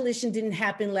that abolition didn't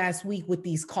happen last week with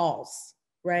these calls,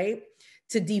 right?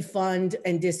 To defund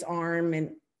and disarm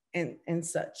and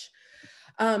such.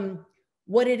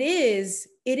 What it is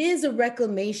a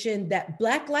reclamation that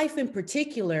Black life in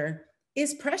particular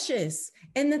is precious,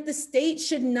 and that the state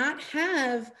should not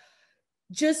have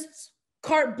just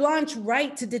carte blanche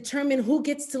right to determine who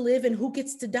gets to live and who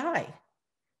gets to die,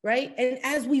 right? And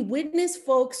as we witness,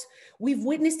 folks, we've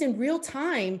witnessed in real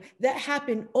time that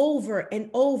happen over and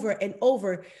over and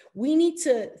over. We need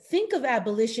to think of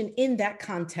abolition in that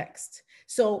context.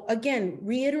 So again,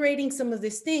 reiterating some of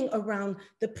this thing around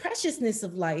the preciousness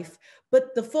of life,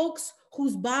 but the folks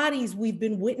whose bodies we've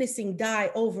been witnessing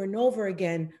die over and over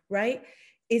again, right?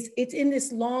 It's in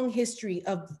this long history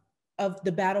of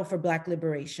the battle for Black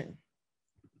liberation.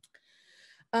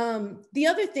 The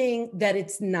other thing that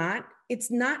it's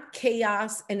not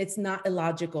chaos and it's not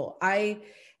illogical. I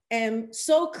am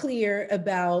so clear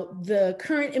about the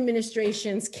current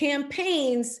administration's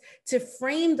campaigns to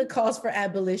frame the cause for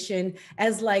abolition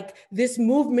as like this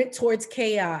movement towards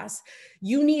chaos.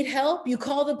 You need help, you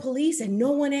call the police and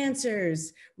no one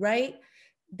answers, right?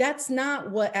 That's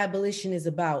not what abolition is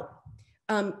about.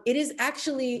 It is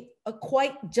actually a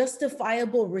quite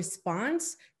justifiable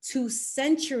response to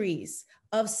centuries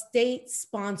of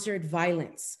state-sponsored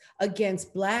violence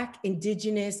against Black,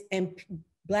 Indigenous, and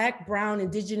Black, Brown,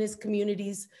 Indigenous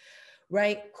communities,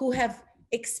 right, who have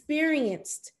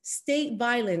experienced state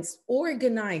violence,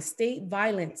 organized state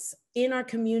violence in our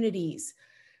communities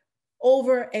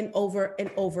over and over and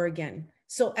over again.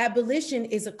 So abolition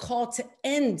is a call to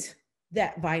end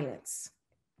that violence.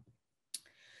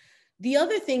 The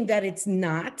other thing that it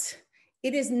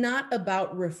is not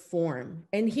about reform.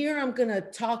 And here I'm gonna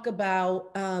talk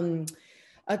about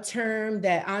a term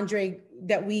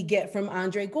that we get from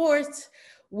Andre Gortz,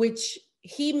 which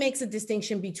he makes a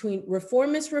distinction between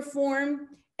reformist reform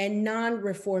and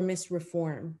non-reformist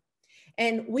reform.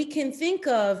 And we can think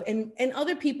of, and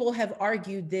other people have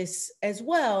argued this as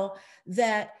well,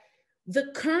 that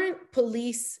the current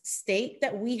police state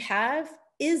that we have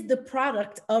is the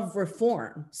product of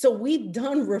reform. So we've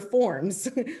done reforms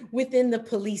within the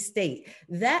police state.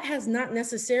 That has not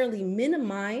necessarily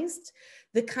minimized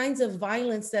the kinds of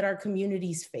violence that our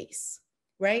communities face,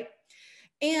 right?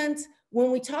 And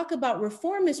when we talk about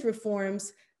reformist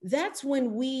reforms, that's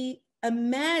when we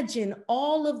imagine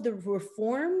all of the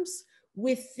reforms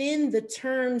within the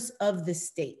terms of the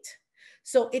state.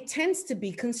 So it tends to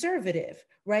be conservative,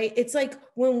 right? It's like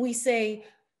when we say,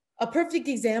 a perfect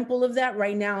example of that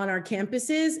right now on our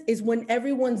campuses is when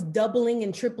everyone's doubling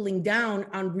and tripling down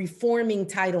on reforming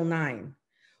Title IX.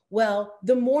 Well,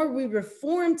 the more we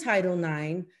reform Title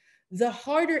IX, the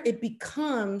harder it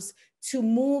becomes to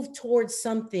move towards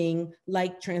something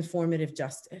like transformative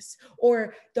justice,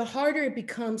 or the harder it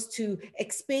becomes to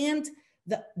expand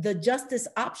the justice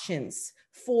options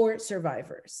for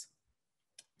survivors.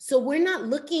 So we're not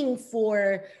looking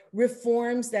for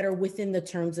reforms that are within the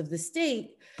terms of the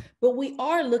state, but we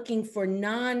are looking for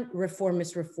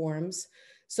non-reformist reforms.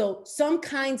 So some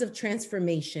kinds of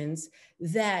transformations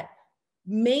that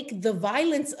make the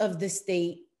violence of the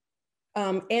state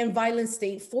and violent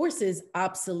state forces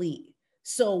obsolete.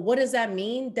 So what does that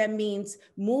mean? That means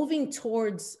moving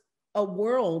towards a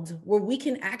world where we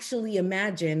can actually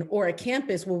imagine, or a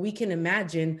campus where we can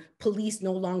imagine police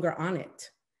no longer on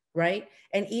it, right?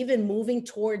 And even moving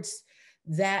towards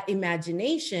that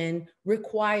imagination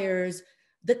requires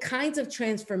the kinds of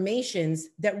transformations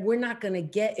that we're not going to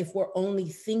get if we're only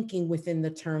thinking within the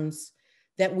terms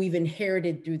that we've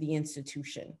inherited through the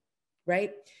institution,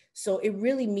 right? So it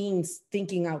really means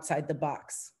thinking outside the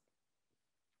box.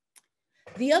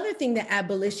 The other thing that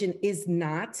abolition is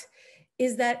not,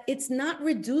 is that it's not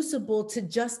reducible to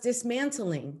just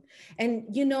dismantling. And,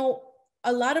 you know,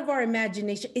 a lot of our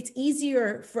imagination, it's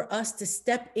easier for us to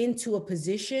step into a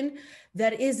position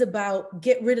that is about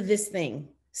get rid of this thing,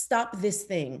 stop this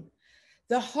thing.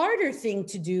 The harder thing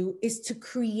to do is to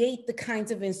create the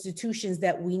kinds of institutions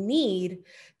that we need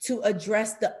to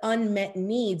address the unmet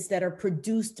needs that are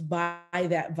produced by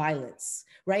that violence,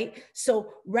 right?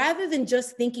 So rather than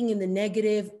just thinking in the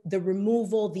negative, the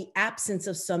removal, the absence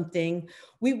of something,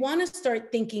 we want to start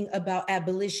thinking about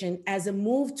abolition as a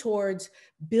move towards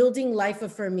building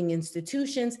life-affirming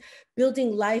institutions,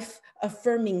 building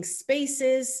life-affirming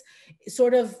spaces,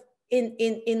 sort of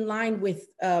in line with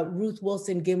Ruth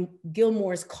Wilson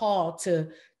Gilmore's call to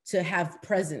have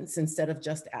presence instead of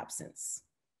just absence.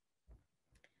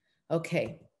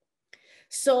 Okay,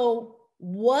 so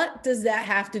what does that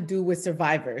have to do with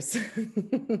survivors?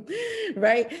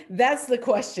 Right? That's the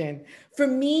question. For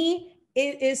me,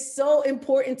 it is so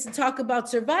important to talk about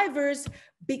survivors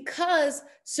because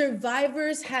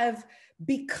survivors have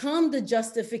become the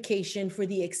justification for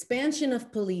the expansion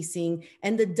of policing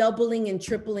and the doubling and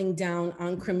tripling down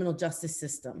on criminal justice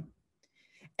system.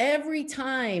 Every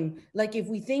time, like if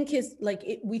we think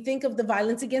we think of the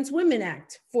Violence Against Women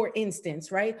Act, for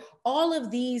instance, right? All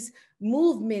of these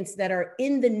movements that are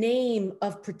in the name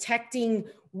of protecting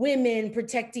women,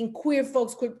 protecting queer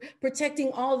folks,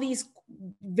 protecting all these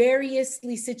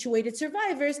variously situated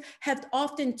survivors have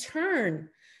often turned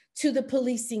to the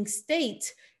policing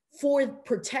state for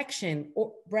protection,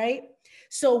 right?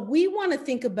 So we want to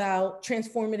think about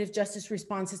transformative justice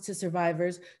responses to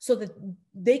survivors so that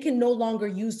they can no longer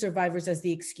use survivors as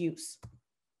the excuse.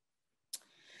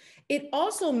 It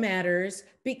also matters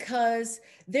because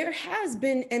there has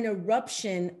been an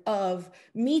eruption of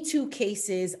Me Too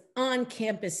cases on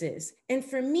campuses. And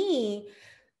for me,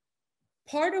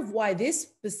 part of why this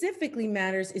specifically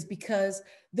matters is because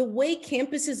the way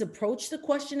campuses approach the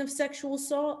question of sexual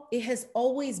assault, it has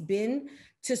always been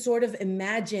to sort of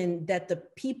imagine that the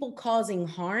people causing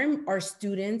harm are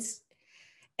students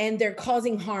and they're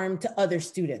causing harm to other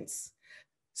students.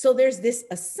 So there's this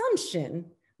assumption,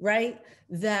 right,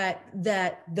 that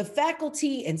the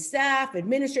faculty and staff,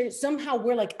 administrators, somehow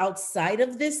we're like outside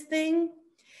of this thing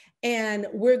and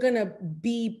we're gonna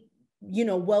be, you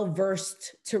know,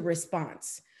 well-versed to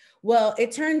response. Well,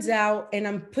 it turns out, and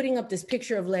I'm putting up this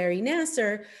picture of Larry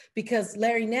Nassar because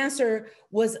Larry Nassar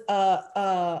was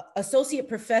a associate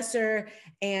professor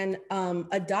and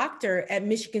a doctor at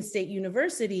Michigan State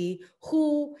University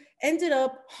who ended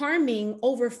up harming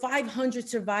over 500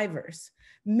 survivors,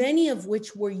 many of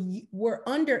which were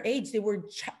underage. They were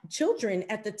children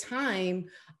at the time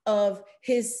of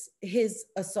his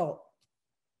assault.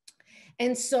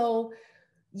 And so,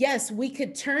 yes, we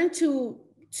could turn to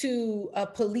a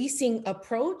policing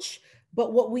approach,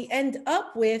 but what we end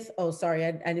up with, oh, sorry,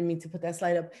 I didn't mean to put that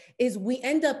slide up, is we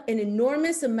end up an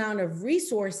enormous amount of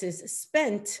resources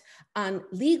spent on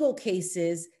legal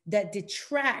cases that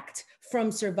detract from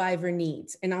survivor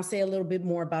needs. And I'll say a little bit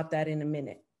more about that in a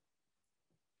minute.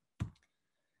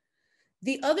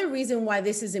 The other reason why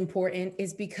this is important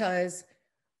is because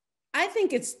I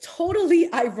think it's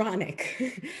totally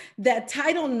ironic that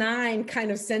Title IX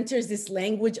kind of centers this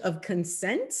language of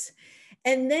consent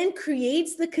and then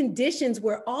creates the conditions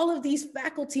where all of these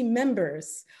faculty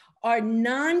members are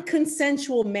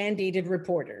non-consensual mandated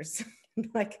reporters.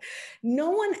 Like, no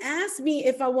one asked me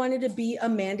if I wanted to be a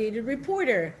mandated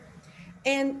reporter.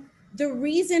 And the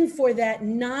reason for that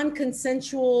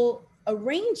non-consensual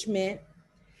arrangement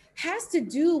has to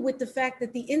do with the fact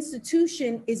that the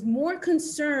institution is more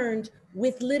concerned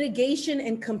with litigation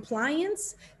and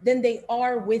compliance than they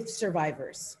are with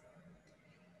survivors.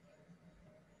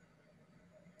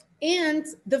 And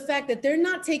the fact that they're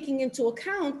not taking into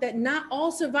account that not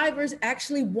all survivors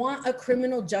actually want a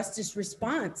criminal justice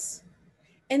response.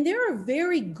 And there are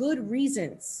very good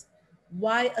reasons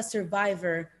why a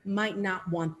survivor might not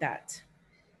want that.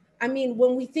 I mean,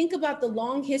 when we think about the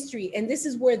long history, and this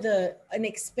is where an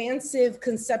expansive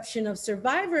conception of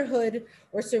survivorhood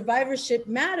or survivorship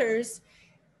matters,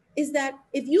 is that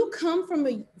if you come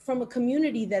from a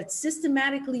community that's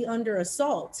systematically under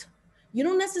assault, you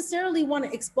don't necessarily want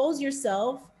to expose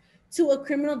yourself to a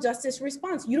criminal justice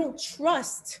response. You don't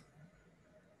trust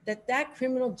that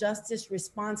criminal justice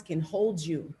response can hold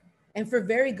you, and for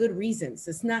very good reasons.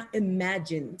 It's not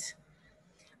imagined.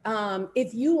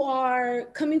 If you are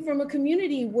coming from a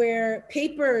community where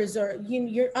papers are,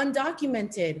 you're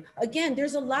undocumented, again,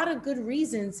 there's a lot of good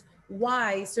reasons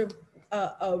why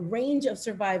a range of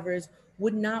survivors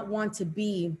would not want to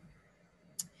be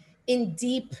in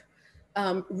deep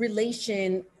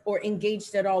relation or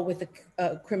engaged at all with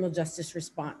a criminal justice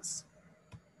response.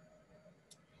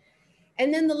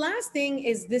 And then the last thing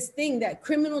is this thing that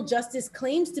criminal justice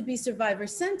claims to be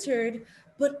survivor-centered,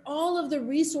 but all of the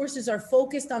resources are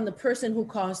focused on the person who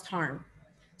caused harm.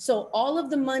 So all of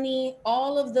the money,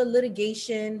 all of the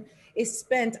litigation is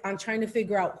spent on trying to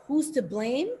figure out who's to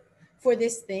blame for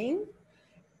this thing,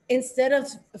 instead of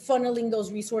funneling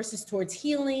those resources towards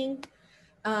healing.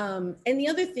 And the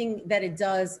other thing that it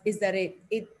does is that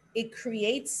it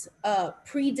creates a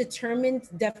predetermined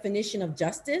definition of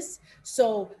justice.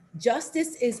 So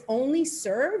justice is only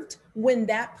served when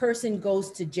that person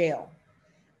goes to jail.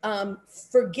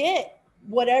 Forget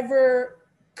whatever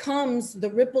comes, the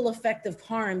ripple effect of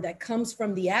harm that comes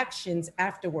from the actions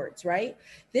afterwards, right?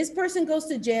 This person goes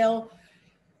to jail,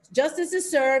 justice is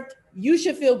served, you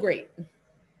should feel great.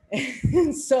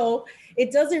 So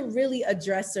it doesn't really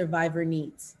address survivor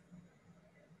needs.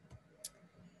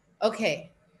 Okay,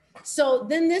 so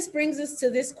then this brings us to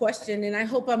this question, and I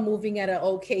hope I'm moving at an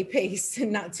okay pace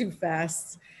and not too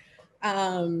fast.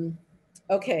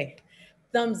 Okay,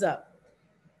 thumbs up.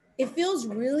 It feels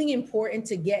really important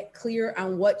to get clear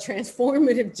on what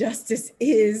transformative justice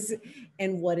is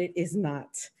and what it is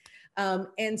not.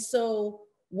 And so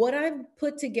what I've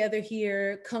put together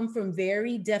here come from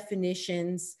varied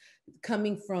definitions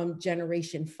coming from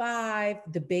Generation 5,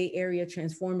 the Bay Area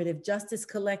Transformative Justice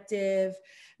Collective,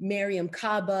 Mariam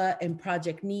Kaba and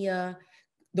Project NIA,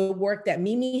 the work that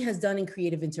Mimi has done in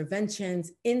Creative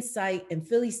Interventions, INCITE and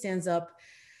Philly Stands Up.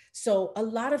 So a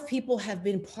lot of people have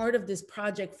been part of this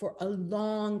project for a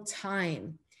long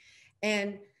time.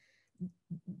 And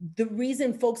the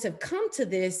reason folks have come to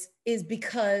this is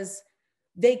because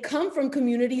they come from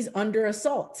communities under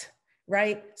assault,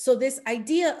 right? So this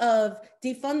idea of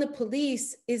defund the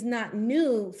police is not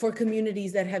new for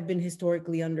communities that have been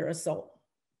historically under assault.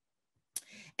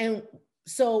 And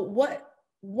so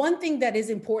one thing that is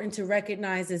important to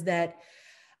recognize is that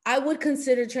I would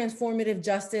consider transformative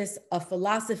justice a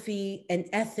philosophy, an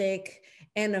ethic,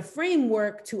 and a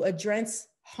framework to address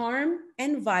harm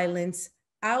and violence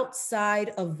outside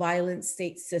of violent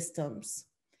state systems.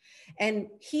 And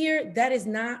here, that is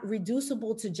not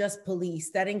reducible to just police.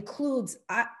 That includes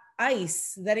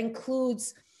ICE, that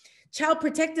includes child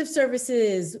protective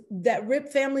services that rip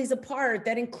families apart,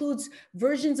 that includes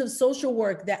versions of social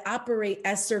work that operate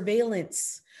as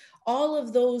surveillance. All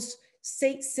of those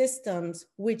state systems,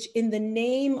 which in the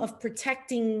name of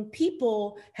protecting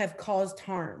people have caused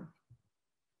harm.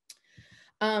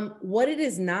 What it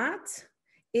is not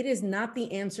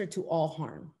the answer to all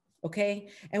harm. Okay.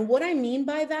 And what I mean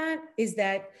by that is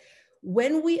that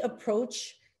when we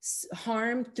approach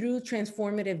harm through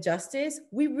transformative justice,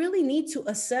 we really need to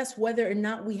assess whether or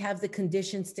not we have the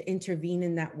conditions to intervene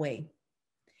in that way.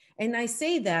 And I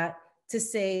say that to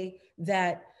say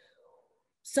that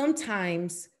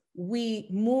sometimes we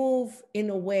move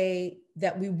in a way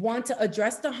that we want to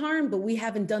address the harm, but we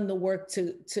haven't done the work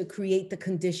to create the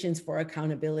conditions for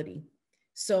accountability.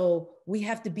 So we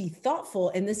have to be thoughtful,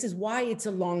 and this is why it's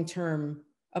a long-term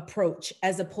approach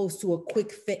as opposed to a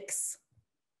quick fix.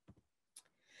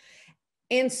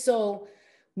 And so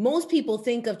most people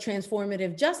think of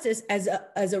transformative justice as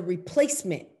a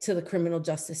replacement to the criminal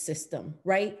justice system,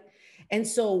 right? And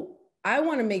so I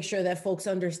want to make sure that folks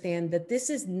understand that this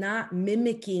is not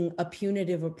mimicking a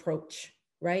punitive approach,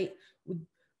 right?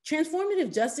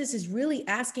 Transformative justice is really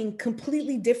asking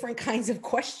completely different kinds of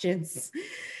questions,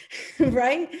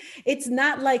 right? It's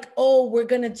not like, oh, we're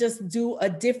going to just do a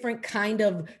different kind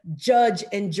of judge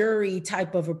and jury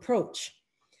type of approach.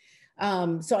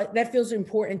 So that feels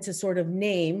important to sort of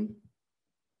name.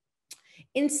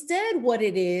 Instead, what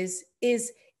it is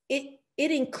it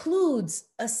includes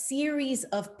a series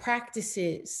of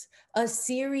practices, a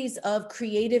series of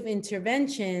creative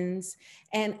interventions,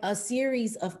 and a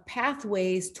series of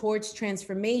pathways towards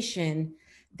transformation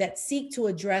that seek to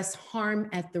address harm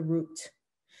at the root.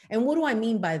 And what do I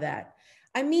mean by that?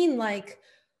 I mean, like,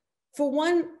 for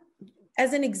one,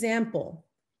 as an example,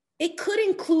 it could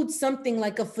include something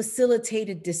like a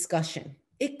facilitated discussion.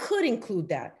 It could include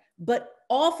that, but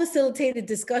all facilitated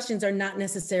discussions are not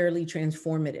necessarily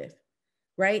transformative,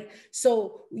 right?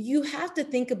 So you have to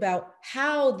think about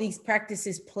how these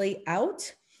practices play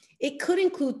out. It could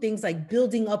include things like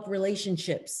building up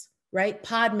relationships, right?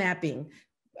 Pod mapping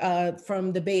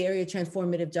from the Bay Area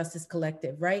Transformative Justice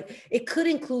Collective, right? It could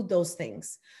include those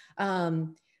things,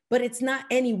 but it's not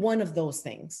any one of those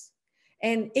things.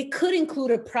 And it could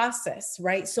include a process,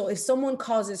 right? So if someone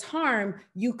causes harm,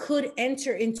 you could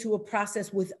enter into a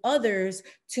process with others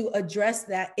to address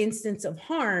that instance of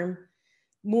harm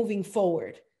moving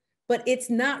forward, but it's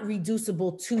not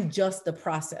reducible to just the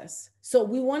process. So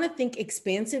we want to think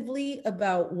expansively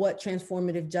about what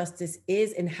transformative justice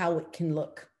is and how it can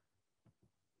look.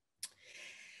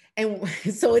 And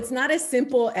so it's not as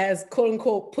simple as quote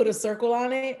unquote, put a circle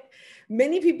on it.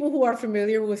 Many people who are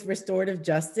familiar with restorative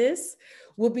justice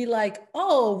will be like,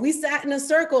 oh, we sat in a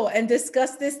circle and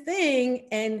discussed this thing.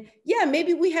 And yeah,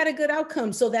 maybe we had a good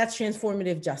outcome. So that's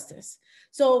transformative justice.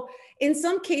 So in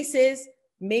some cases,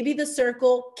 maybe the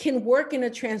circle can work in a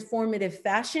transformative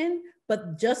fashion,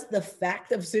 but just the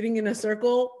fact of sitting in a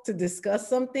circle to discuss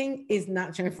something is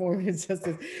not transformative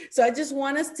justice. So I just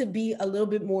want us to be a little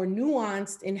bit more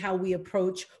nuanced in how we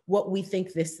approach what we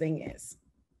think this thing is.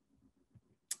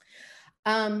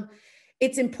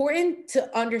 It's important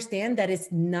to understand that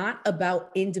it's not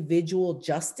about individual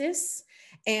justice.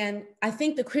 And I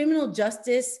think the criminal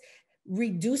justice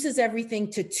reduces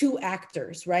everything to two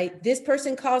actors, right? This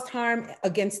person caused harm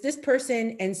against this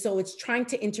person. And so it's trying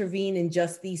to intervene in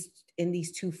just these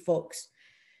two folks.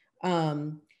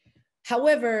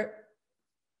 However,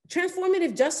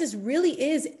 transformative justice really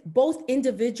is both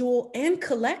individual and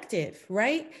collective,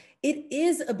 right? It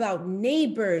is about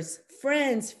neighbors,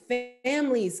 friends,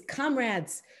 families,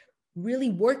 comrades, really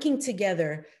working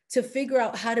together to figure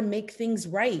out how to make things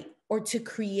right or to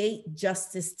create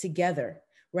justice together,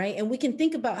 right? And we can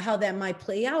think about how that might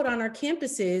play out on our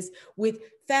campuses with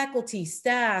faculty,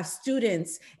 staff,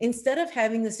 students, instead of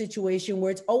having the situation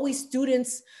where it's always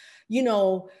students, you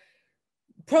know,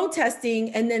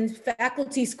 protesting and then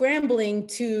faculty scrambling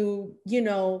to, you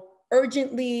know,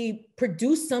 urgently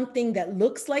produce something that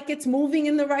looks like it's moving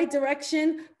in the right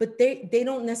direction, but they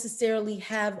don't necessarily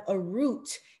have a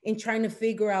root in trying to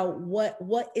figure out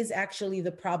what is actually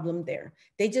the problem there.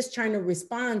 They're just trying to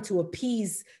respond to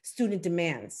appease student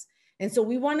demands. And so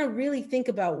we want to really think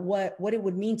about what it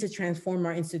would mean to transform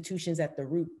our institutions at the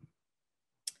root.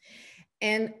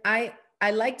 And I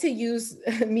like to use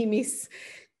Mimi's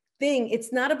thing.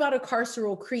 It's not about a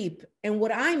carceral creep. And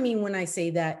what I mean when I say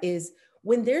that is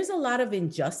when there's a lot of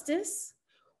injustice,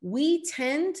 we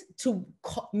tend to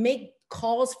make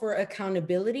calls for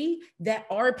accountability that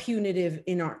are punitive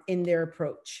in their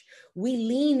approach. We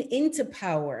lean into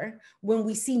power when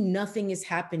we see nothing is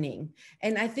happening.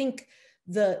 And I think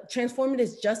the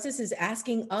transformative justice is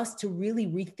asking us to really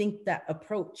rethink that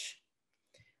approach.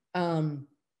 And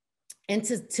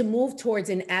to move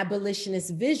towards an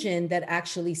abolitionist vision that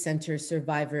actually centers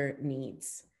survivor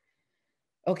needs.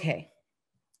 Okay.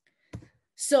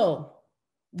 So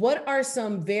what are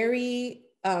some very,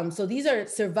 so these are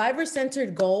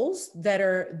survivor-centered goals that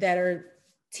are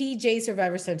TJ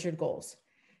survivor-centered goals.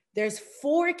 There's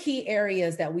 4 key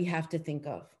areas that we have to think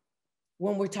of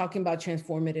when we're talking about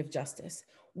transformative justice.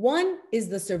 One is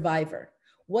the survivor.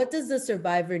 What does the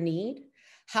survivor need?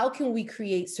 How can we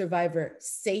create survivor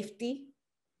safety,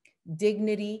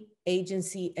 dignity,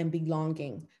 agency, and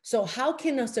belonging? So how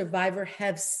can a survivor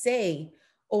have say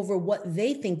over what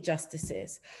they think justice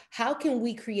is? How can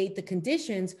we create the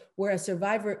conditions where a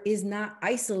survivor is not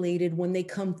isolated when they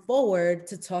come forward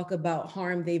to talk about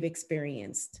harm they've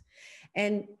experienced?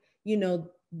 And, you know,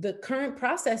 the current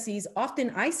processes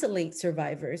often isolate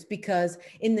survivors because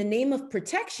in the name of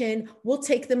protection, we'll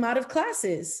take them out of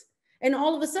classes and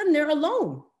all of a sudden they're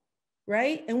alone,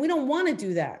 right? And we don't want to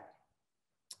do that.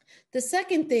 The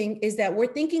second thing is that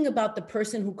we're thinking about the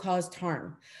person who caused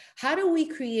harm. How do we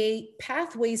create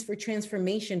pathways for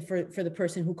transformation for the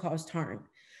person who caused harm?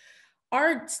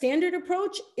 Our standard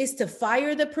approach is to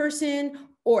fire the person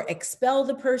or expel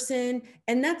the person,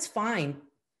 and that's fine.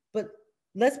 But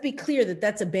let's be clear that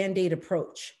that's a Band-Aid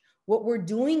approach. What we're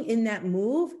doing in that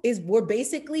move is we're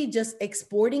basically just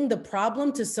exporting the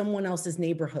problem to someone else's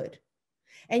neighborhood.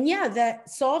 And yeah, that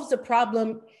solves the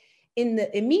problem in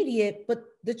the immediate, but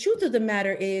the truth of the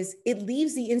matter is it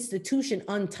leaves the institution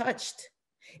untouched.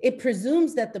 It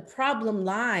presumes that the problem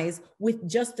lies with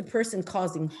just the person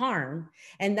causing harm.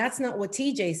 And that's not what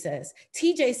TJ says.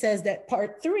 TJ says that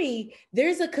part 3,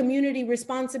 there's a community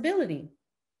responsibility.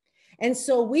 And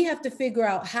so we have to figure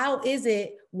out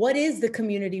what is the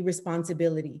community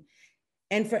responsibility?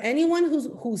 And for anyone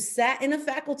who's sat in a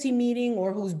faculty meeting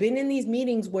or who's been in these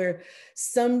meetings where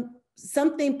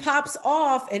something pops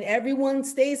off and everyone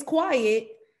stays quiet,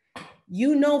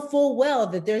 you know full well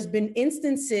that there's been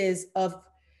instances of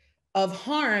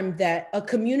harm that a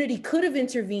community could have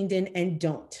intervened in and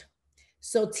don't.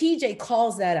 So TJ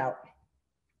calls that out.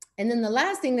 And then the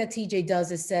last thing that TJ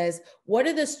does is says, what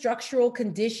are the structural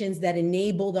conditions that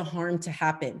enable the harm to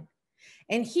happen?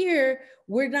 And here,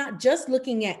 we're not just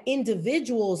looking at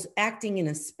individuals acting in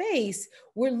a space,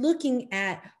 we're looking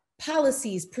at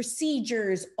policies,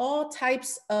 procedures, all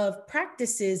types of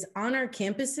practices on our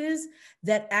campuses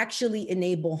that actually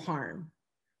enable harm.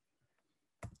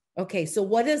 Okay, so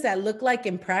what does that look like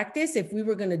in practice if we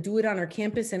were going to do it on our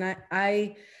campus? And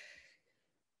I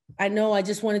know I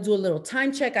just want to do a little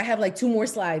time check. I have like 2 more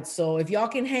slides. So if y'all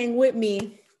can hang with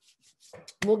me,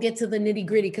 we'll get to the nitty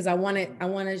gritty because I want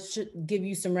to give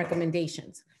you some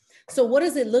recommendations. So what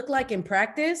does it look like in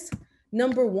practice?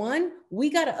 Number 1, we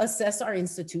got to assess our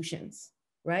institutions,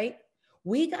 right?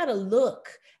 We got to look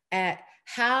at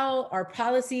how our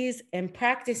policies and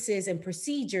practices and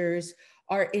procedures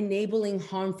are enabling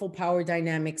harmful power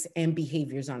dynamics and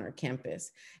behaviors on our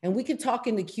campus. And we can talk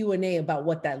in the Q&A about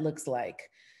what that looks like.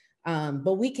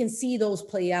 But we can see those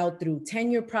play out through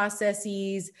tenure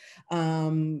processes,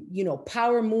 you know,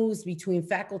 power moves between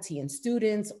faculty and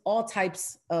students, all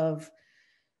types of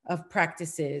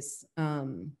practices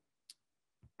on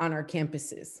our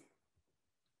campuses.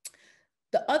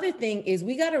 The other thing is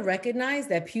we got to recognize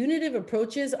that punitive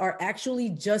approaches are actually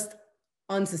just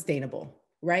unsustainable,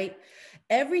 right?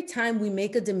 Every time we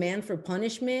make a demand for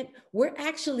punishment, we're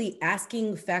actually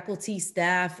asking faculty,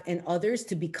 staff, and others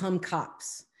to become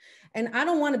cops. And I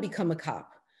don't want to become a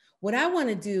cop. What I want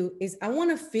to do is I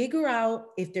want to figure out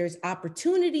if there's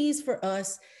opportunities for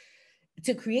us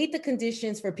to create the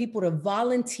conditions for people to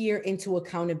volunteer into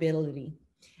accountability.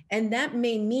 And that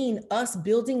may mean us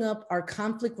building up our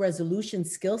conflict resolution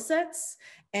skill sets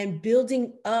and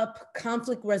building up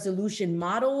conflict resolution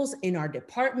models in our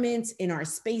departments, in our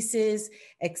spaces,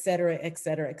 et cetera, et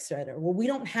cetera, et cetera. Well, we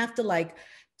don't have to like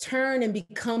turn and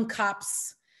become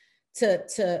cops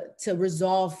to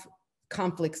resolve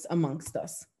conflicts amongst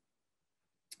us.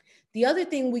 The other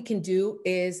thing we can do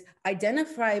is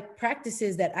identify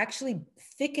practices that actually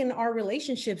thicken our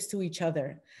relationships to each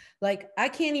other. Like, I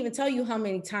can't even tell you how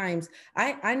many times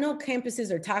I know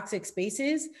campuses are toxic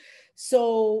spaces.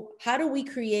 So how do we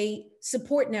create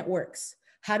support networks?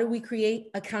 How do we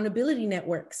create accountability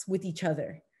networks with each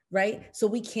other, right? So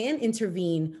we can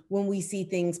intervene when we see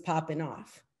things popping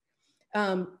off.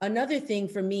 Another thing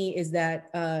for me is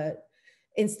that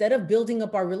instead of building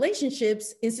up our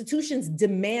relationships, institutions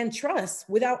demand trust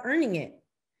without earning it.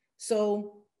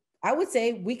 So I would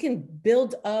say we can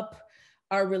build up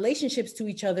our relationships to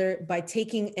each other by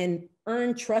taking an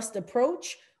earn trust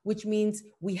approach, which means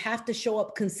we have to show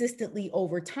up consistently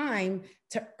over time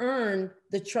to earn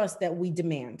the trust that we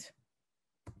demand.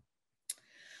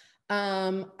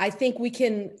 I think we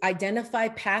can identify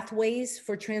pathways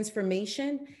for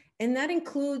transformation, and that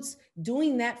includes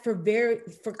doing that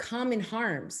for common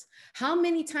harms. How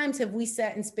many times have we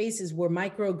sat in spaces where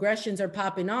microaggressions are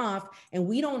popping off and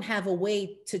we don't have a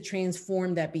way to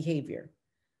transform that behavior?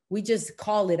 We just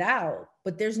call it out,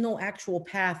 but there's no actual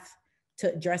path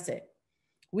to address it.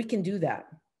 We can do that.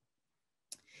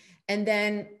 And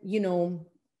then, you know,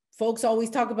 folks always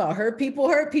talk about hurt people,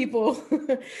 hurt people.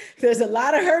 There's a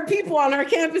lot of hurt people on our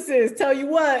campuses, tell you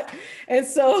what. And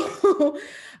so,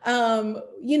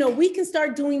 you know, we can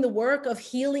start doing the work of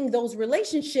healing those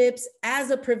relationships as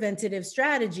a preventative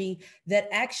strategy that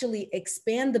actually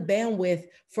expand the bandwidth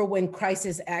for when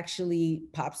crisis actually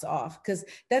pops off. Because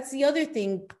that's the other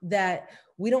thing, that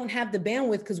we don't have the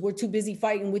bandwidth because we're too busy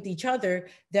fighting with each other,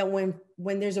 that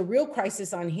when there's a real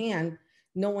crisis on hand,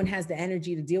 no one has the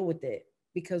energy to deal with it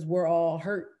because we're all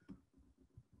hurt.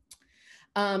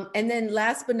 And then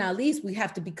last but not least, we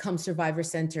have to become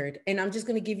survivor-centered. And I'm just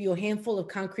going to give you a handful of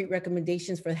concrete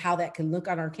recommendations for how that can look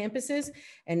on our campuses,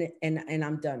 and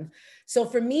I'm done. So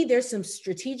for me, there's some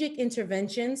strategic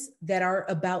interventions that are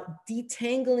about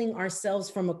detangling ourselves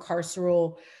from a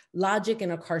carceral logic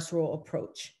and a carceral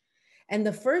approach. And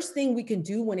the first thing we can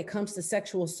do when it comes to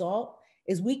sexual assault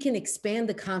is we can expand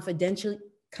the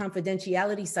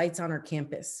confidentiality sites on our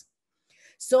campus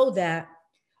so that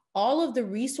all of the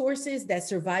resources that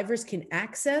survivors can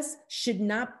access should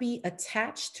not be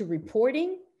attached to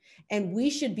reporting, and we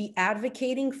should be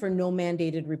advocating for no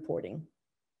mandated reporting.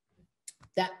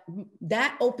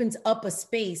 That opens up a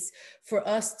space for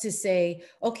us to say,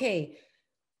 okay,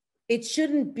 it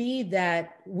shouldn't be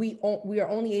that we are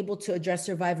only able to address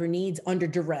survivor needs under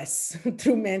duress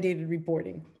through mandated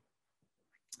reporting.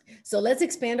 So let's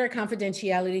expand our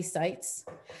confidentiality sites.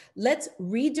 Let's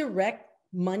redirect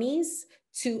monies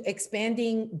to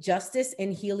expanding justice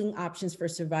and healing options for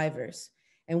survivors.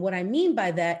 And what I mean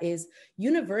by that is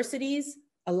universities,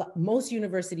 most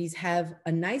universities have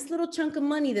a nice little chunk of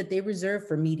money that they reserve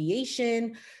for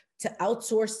mediation, to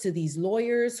outsource to these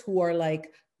lawyers who are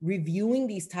like reviewing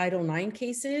these Title IX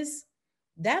cases.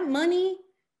 That money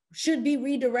should be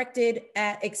redirected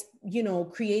at, you know,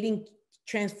 creating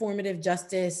transformative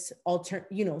justice,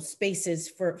 spaces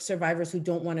for survivors who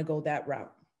don't want to go that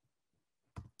route.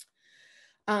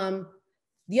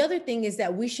 The other thing is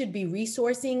that we should be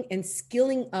resourcing and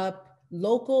skilling up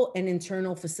local and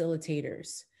internal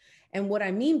facilitators. And what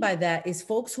I mean by that is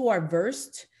folks who are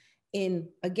versed in,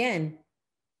 again,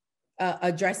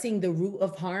 addressing the root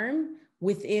of harm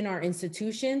within our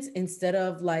institutions, instead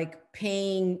of like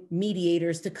paying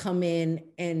mediators to come in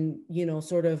and,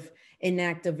 sort of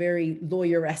enact a very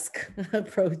lawyer-esque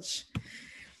approach.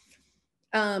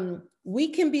 We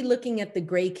can be looking at the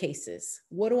gray cases.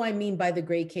 What do I mean by the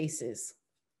gray cases?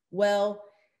 Well,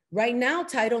 right now,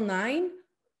 Title IX,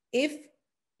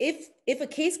 if a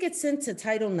case gets sent to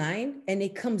Title IX and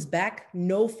it comes back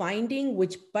no finding,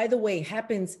 which by the way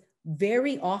happens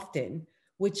very often,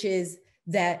 which is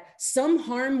that some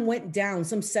harm went down,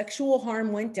 some sexual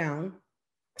harm went down,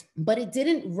 but it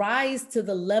didn't rise to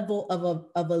the level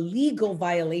of a legal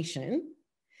violation.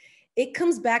 It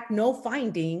comes back no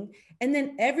finding, and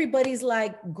then everybody's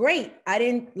like, great, I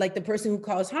didn't, like the person who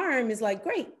caused harm is like,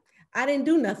 great, I didn't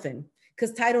do nothing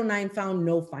because Title IX found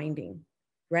no finding,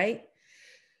 right?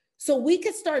 So we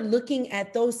could start looking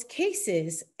at those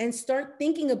cases and start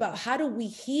thinking about how do we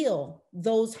heal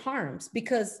those harms?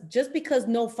 Because just because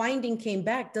no finding came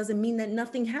back doesn't mean that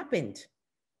nothing happened,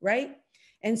 right?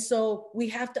 And so we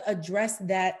have to address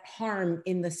that harm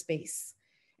in the space.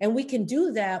 And we can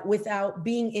do that without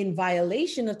being in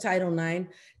violation of Title IX,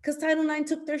 because Title IX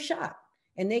took their shot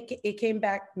and it came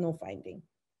back no finding.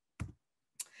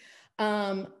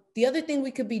 The other thing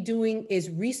we could be doing is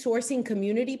resourcing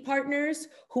community partners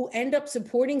who end up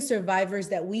supporting survivors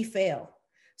that we fail.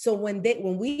 So when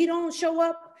we don't show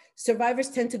up, survivors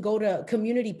tend to go to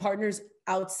community partners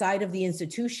outside of the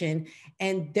institution,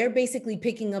 and they're basically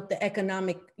picking up the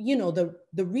economic, the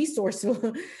resource.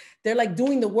 They're like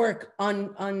doing the work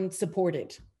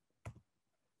unsupported.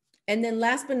 And then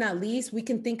last but not least, we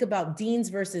can think about deans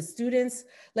versus students.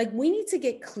 Like, we need to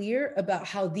get clear about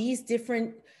how these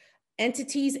different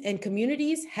entities and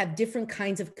communities have different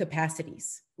kinds of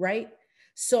capacities, right?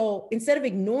 So instead of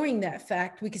ignoring that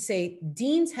fact, we could say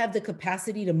deans have the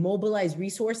capacity to mobilize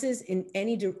resources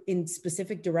in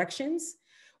specific directions.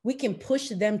 We can push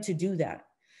them to do that.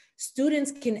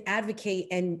 Students can advocate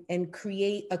and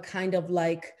create a kind of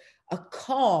like a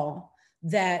call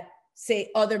that, say,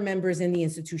 other members in the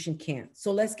institution can't.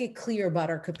 So let's get clear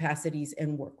about our capacities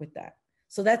and work with that.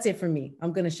 So that's it for me.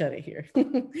 I'm going to shut it here.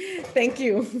 Thank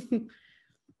you.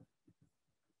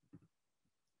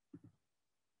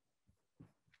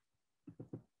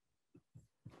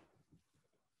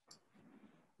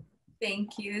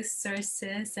 Thank you,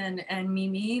 Xhercis and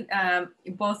Mimi.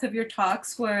 Both of your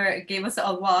talks gave us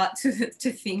a lot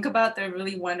to think about. They're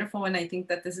really wonderful, and I think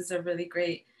that this is going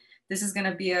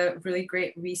to be a really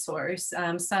great resource.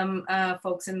 Some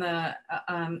folks in the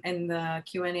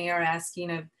Q&A are asking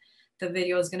if the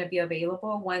video is going to be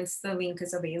available. Once the link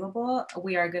is available,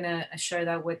 we are going to share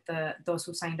that with those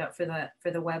who signed up for the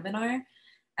webinar.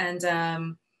 And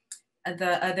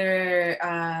the other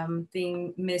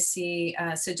thing Missy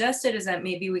suggested is that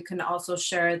maybe we can also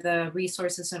share the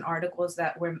resources and articles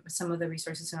some of the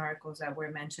resources and articles that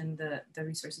were mentioned, the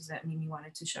resources that Mimi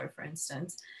wanted to share, for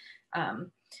instance.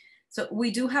 So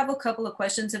we do have a couple of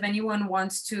questions. If anyone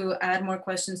wants to add more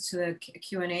questions to the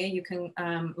Q&A, you can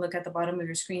look at the bottom of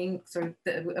your screen, sort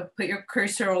of put your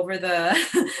cursor over the,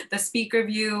 the speaker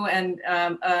view, and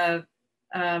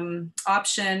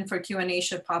option for Q&A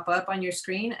should pop up on your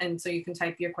screen. And so you can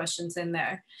type your questions in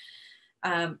there.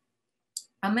 I'm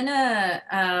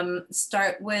gonna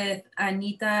start with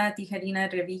Anita Tijerina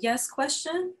Revilla's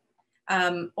question,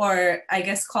 or I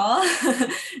guess call.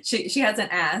 she has an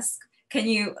ask. Can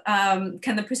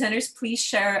the presenters please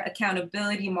share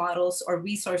accountability models or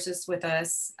resources with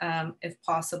us, if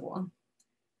possible?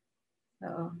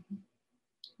 So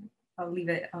I'll leave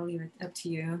it up to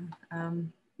you.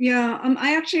 Yeah,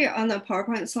 I actually, on the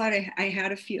PowerPoint slide, I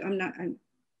had a few.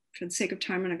 For the sake of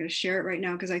time, I'm not going to share it right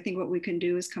now, because I think what we can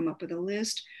do is come up with a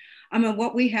list.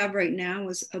 What we have right now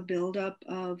is a buildup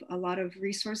of a lot of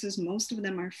resources. Most of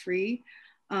them are free.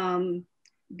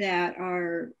 That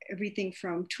are everything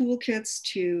from toolkits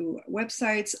to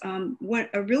websites.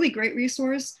 A really great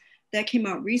resource that came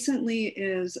out recently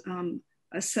is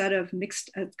a set of it's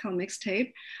called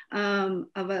Mixtape,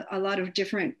 of a lot of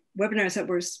different webinars that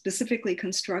were specifically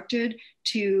constructed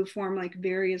to form like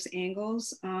various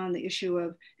angles on the issue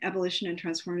of abolition and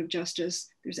transformative justice.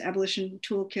 There's abolition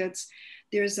toolkits.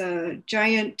 There's a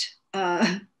giant,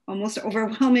 almost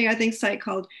overwhelming, I think, site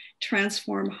called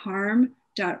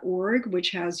transformharm.org,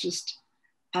 which has just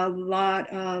a lot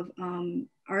of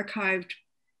archived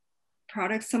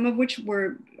products, some of which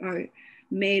were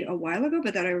made a while ago,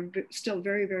 but that are still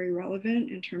very, very relevant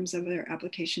in terms of their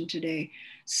application today.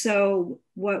 So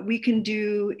what we can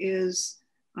do is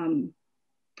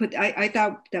I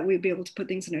thought that we'd be able to put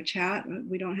things in a chat.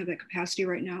 We don't have that capacity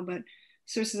right now, but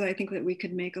Xhercis, I think that we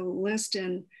could make a list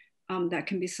and that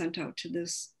can be sent out to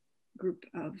this group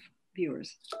of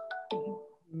viewers.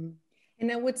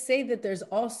 And I would say that there's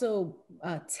also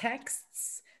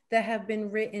texts that have been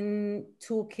written,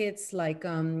 toolkits like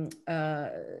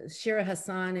Shira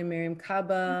Hassan and Miriam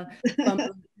Kaba,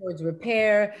 Fumbling Towards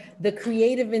Repair, the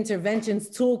Creative Interventions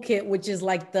Toolkit, which is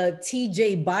like the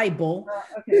TJ Bible.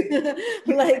 Okay.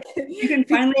 Like you can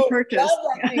finally purchase.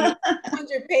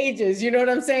 100 pages, you know what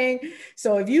I'm saying?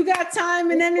 So if you got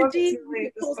time and energy,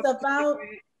 pull stuff out.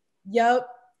 Yep.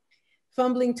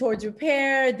 Fumbling Towards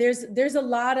Repair. There's a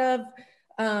lot of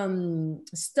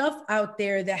stuff out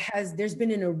there that there's been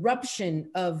an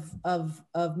eruption of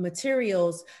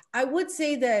materials. I would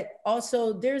say that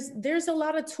also there's a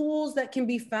lot of tools that can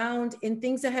be found in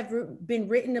things that have been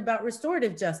written about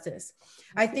restorative justice.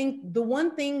 I think the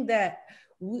one thing that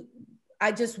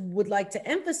I just would like to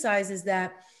emphasize is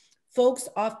that folks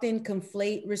often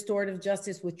conflate restorative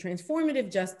justice with transformative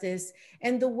justice,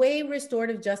 and the way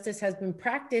restorative justice has been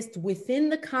practiced within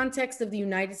the context of the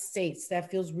United States, that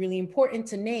feels really important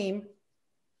to name,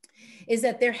 is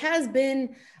that there has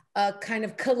been a kind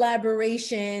of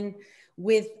collaboration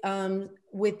with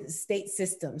state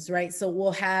systems, right? So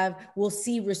we'll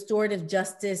see restorative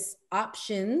justice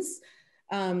options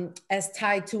as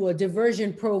tied to a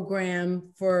diversion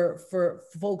program for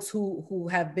folks who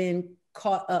have been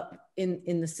caught up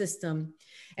in the system.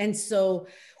 And so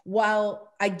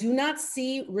while I do not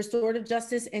see restorative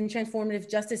justice and transformative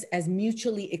justice as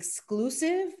mutually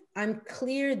exclusive, I'm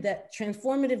clear that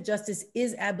transformative justice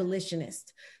is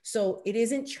abolitionist. So it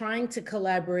isn't trying to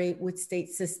collaborate with state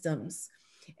systems.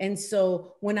 And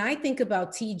so when I think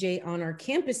about TJ on our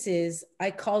campuses,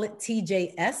 I call it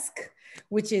TJ-esque,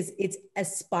 which is it's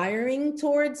aspiring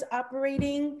towards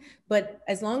operating, but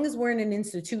as long as we're in an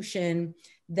institution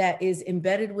that is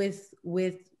embedded with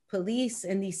police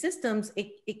and these systems,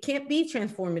 it can't be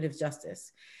transformative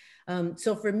justice.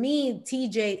 So for me,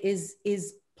 TJ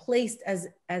is placed as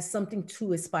something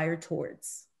to aspire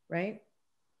towards, right?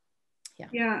 Yeah.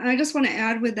 Yeah, I just want to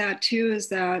add with that too is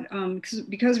that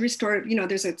because restorative,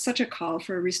 there's such a call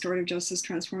for restorative justice,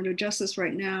 transformative justice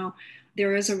right now.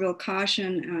 There is a real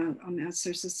caution, as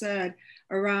Xhercis said,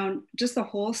 around just the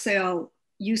wholesale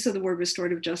use of the word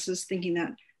restorative justice, thinking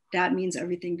that means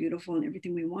everything beautiful and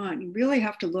everything we want. You really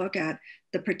have to look at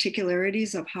the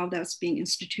particularities of how that's being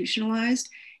institutionalized.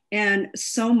 And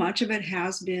so much of it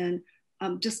has been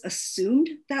just assumed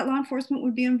that law enforcement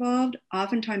would be involved.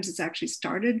 Oftentimes it's actually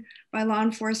started by law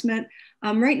enforcement.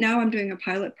 Right now I'm doing a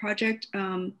pilot project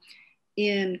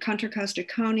in Contra Costa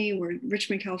County,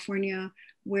 Richmond, California,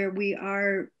 where we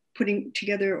are putting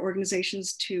together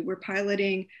organizations we're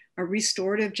piloting a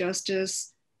restorative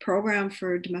justice program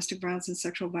for domestic violence and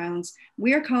sexual violence.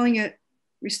 We are calling it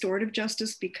restorative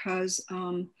justice because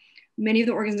many of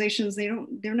the organizations,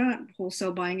 they're not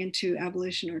wholesale buying into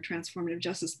abolition or transformative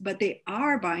justice, but they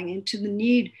are buying into the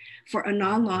need for a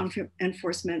non-law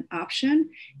enforcement option,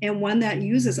 and one that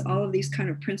uses all of these kind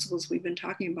of principles we've been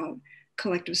talking about: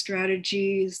 collective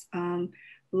strategies,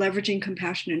 leveraging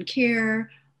compassion and care,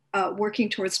 working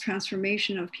towards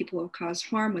transformation of people who have caused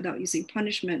harm without using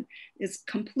punishment. Is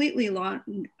completely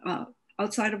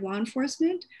outside of law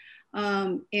enforcement.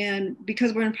 And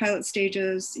because we're in pilot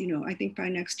stages, I think by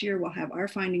next year we'll have our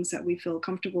findings that we feel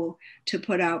comfortable to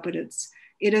put out, but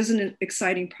it is an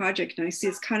exciting project. And I see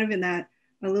it's kind of in that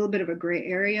a little bit of a gray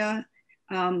area,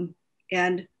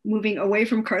 and moving away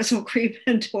from carceral creep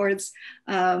and towards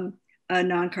a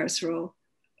non-carceral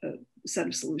set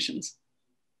of solutions.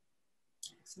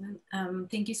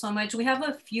 Excellent. Thank you so much. We have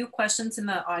a few questions in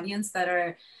the audience that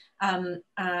are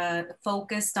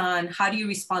focused on how do you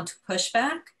respond to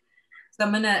pushback. So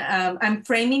I'm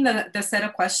framing the set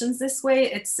of questions this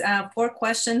way. It's 4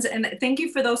 questions, and thank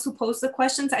you for those who post the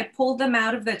questions. I pulled them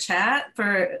out of the chat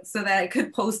so that I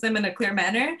could post them in a clear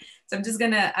manner. So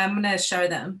I'm gonna share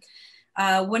them.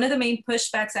 One of the main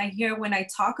pushbacks I hear when I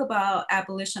talk about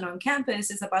abolition on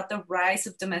campus is about the rise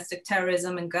of domestic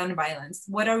terrorism and gun violence.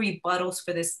 What are rebuttals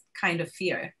for this kind of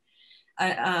fear?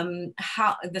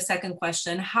 The second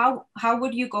question, how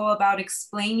would you go about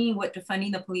explaining what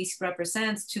defunding the police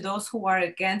represents to those who are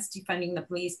against defunding the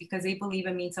police because they believe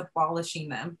it means abolishing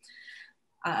them?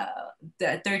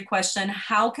 The third question,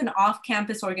 how can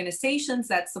off-campus organizations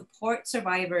that support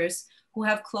survivors who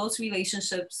have close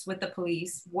relationships with the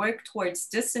police work towards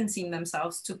distancing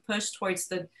themselves to push towards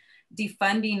the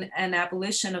defunding and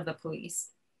abolition of the police?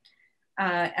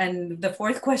 And the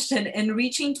fourth question, in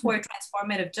reaching toward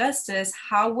transformative justice,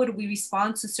 how would we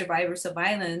respond to survivors of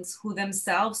violence who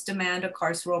themselves demand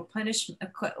carceral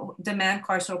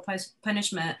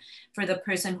punishment for the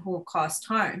person who caused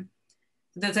harm?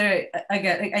 Those are,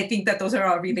 again, I think that those are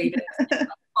all related.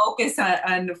 Focus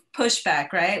on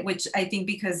pushback, right? Which I think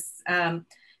because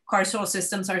carceral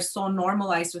systems are so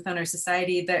normalized within our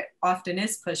society, there often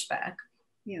is pushback.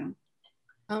 Yeah.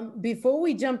 Before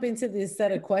we jump into this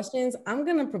set of questions, I'm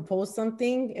going to propose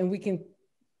something, and we can,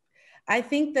 I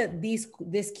think that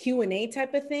this Q&A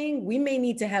type of thing, we may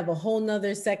need to have a whole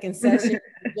nother second session,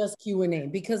 just Q&A,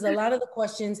 because a lot of the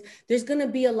questions, there's going to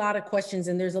be a lot of questions,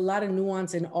 and there's a lot of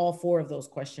nuance in all four of those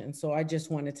questions. So I just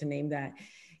wanted to name that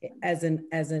as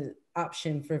an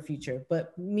option for future.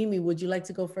 But Mimi, would you like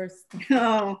to go first?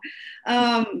 Oh,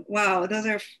 wow, those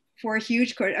are four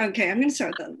huge questions. Okay, I'm going to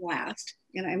start with the last,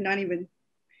 and I'm not even.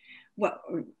 Well,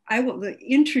 I will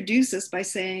introduce this by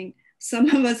saying some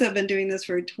of us have been doing this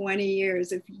for 20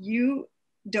 years. If you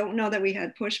don't know that we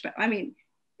had pushback, I mean,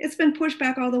 it's been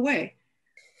pushback all the way.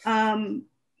 And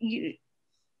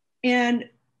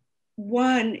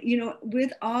one,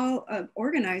 with all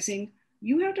organizing,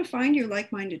 you have to find your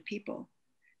like-minded people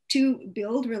to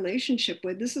build relationship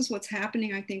with. This is what's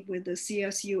happening, I think, with the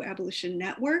CSULB Abolition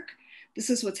Network. This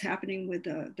is what's happening with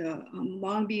the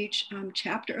Long Beach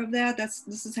chapter of that.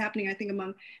 This is happening, I think,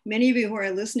 among many of you who are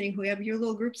listening, who have your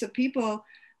little groups of people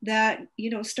that,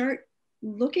 start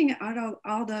looking at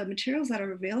all the materials that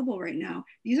are available right now.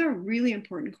 These are really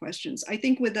important questions. I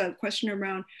think with the question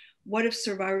around what if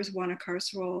survivors want a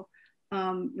carceral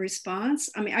response?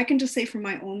 I mean, I can just say from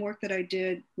my own work that I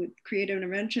did with creative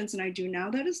interventions and I do now,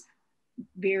 that is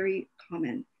very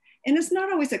common. And it's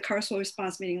not always a carceral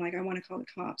response, meaning like, I want to call the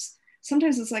cops.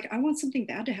 Sometimes it's like, I want something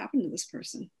bad to happen to this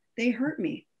person. They hurt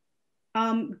me.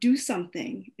 Do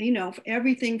something,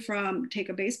 everything from take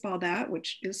a baseball bat,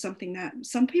 which is something that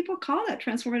some people call that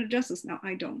transformative justice. Now,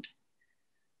 I don't.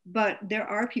 But there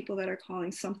are people that are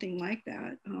calling something like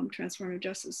that transformative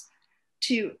justice,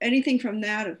 to anything from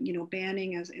that of,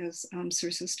 banning, as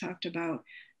Xhercis talked about.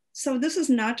 So this is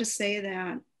not to say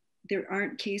that there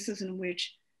aren't cases in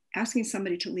which asking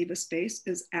somebody to leave a space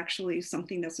is actually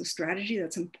something that's a strategy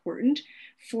that's important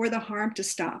for the harm to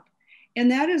stop. And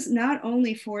that is not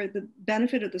only for the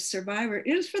benefit of the survivor,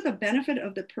 it is for the benefit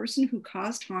of the person who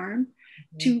caused harm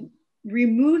to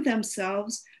remove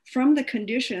themselves from the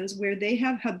conditions where they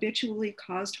have habitually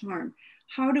caused harm.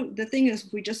 The thing is,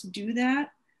 if we just do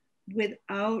that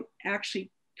without actually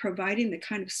providing the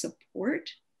kind of support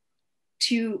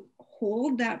to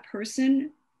hold that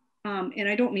person, and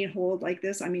I don't mean hold like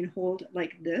this, I mean hold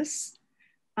like this,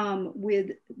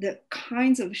 with the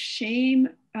kinds of shame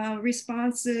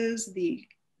responses, the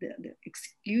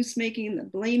excuse making, the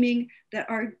blaming that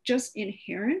are just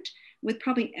inherent with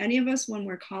probably any of us when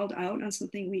we're called out on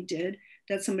something we did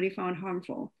that somebody found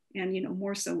harmful, and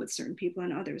more so with certain people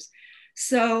and others.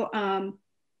 So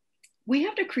we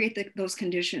have to create those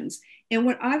conditions. And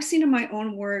what I've seen in my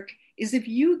own work is if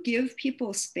you give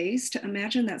people space to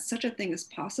imagine that such a thing is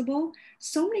possible,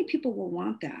 so many people will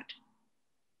want that.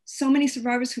 So many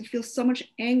survivors who feel so much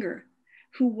anger,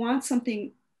 who want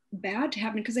something bad to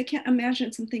happen because they can't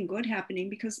imagine something good happening,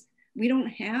 because we don't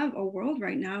have a world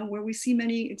right now where we see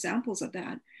many examples of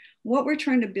that. What we're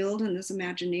trying to build in this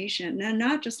imagination, and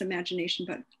not just imagination,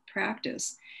 but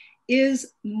practice,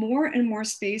 is more and more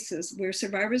spaces where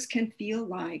survivors can feel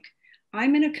like,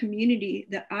 I'm in a community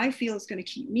that I feel is going to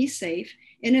keep me safe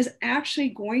and is actually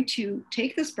going to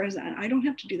take this person. I don't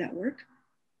have to do that work.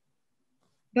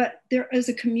 But there is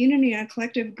a community and a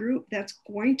collective group that's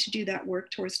going to do that work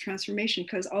towards transformation,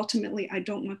 because ultimately I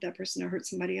don't want that person to hurt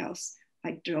somebody else.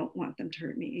 I don't want them to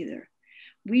hurt me either.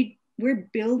 We're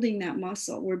building that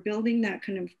muscle. We're building that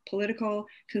kind of political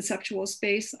conceptual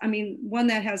space. I mean, one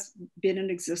that has been in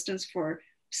existence for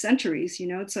centuries,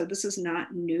 so this is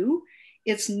not new.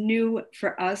 It's new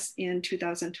for us in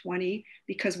 2020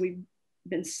 because we've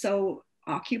been so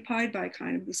occupied by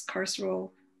kind of this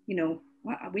carceral,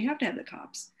 we have to have the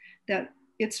cops, that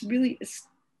it's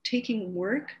taking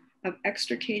work of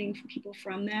extricating people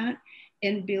from that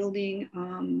and building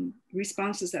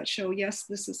responses that show, yes,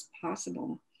 this is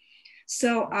possible.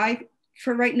 So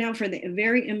for right now, for the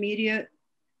very immediate,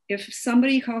 if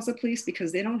somebody calls the police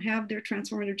because they don't have their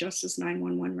transformative justice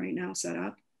 911 right now set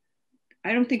up,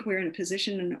 I don't think we're in a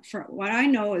position. And for what I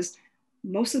know is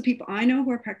most of the people I know who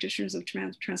are practitioners of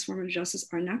transformative justice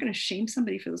are not going to shame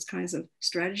somebody for those kinds of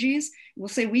strategies. We'll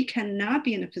say we cannot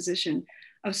be in a position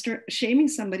of shaming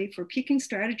somebody for picking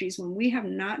strategies when we have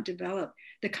not developed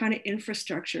the kind of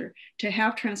infrastructure to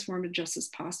have transformative justice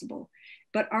possible.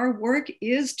 But our work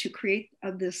is to create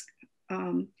this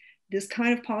this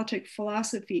kind of politic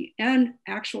philosophy and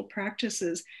actual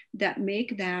practices that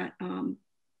make that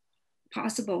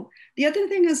possible. The other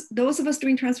thing is those of us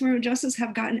doing transformative justice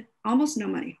have gotten almost no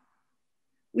money.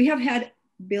 We have had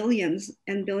billions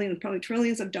and billions, probably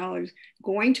trillions of dollars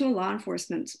going to a law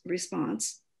enforcement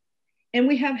response. And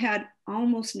we have had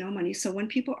almost no money. So when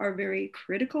people are very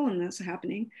critical, and that's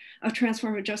happening, of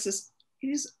transformative justice,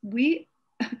 we're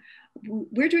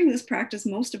doing this practice,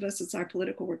 most of us, it's our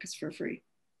political work is for free.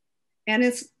 And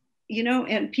it's, you know,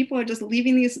 and people are just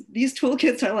leaving these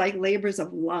toolkits are like labors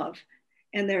of love.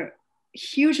 And they're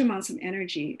huge amounts of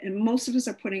energy. And most of us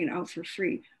are putting it out for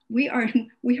free. We are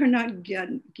not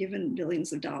given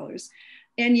billions of dollars.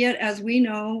 And yet, as we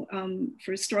know,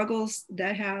 for struggles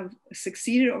that have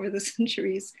succeeded over the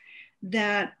centuries,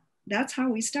 that's how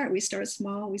we start. We start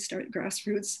small, we start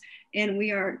grassroots, and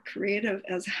we are creative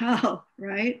as hell,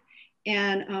 right?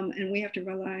 And we have to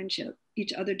rely on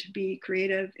each other to be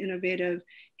creative, innovative,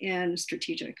 and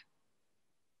strategic.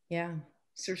 Yeah.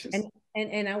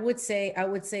 And I would say,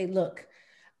 look,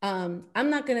 I'm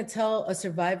not going to tell a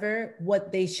survivor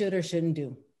what they should or shouldn't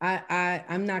do.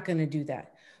 I'm not going to do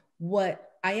that.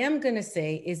 What I am going to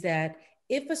say is that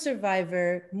if a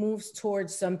survivor moves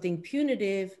towards something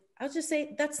punitive, I'll just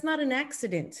say that's not an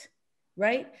accident,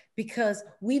 right? Because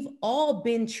we've all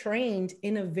been trained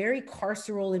in a very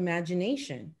carceral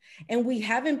imagination, and we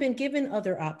haven't been given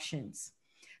other options.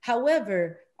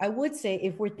 However, I would say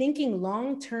if we're thinking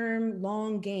long-term,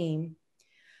 long game,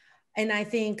 and I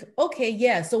think, okay,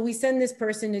 yeah, so we send this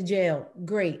person to jail,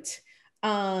 great.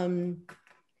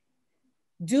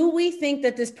 Do we think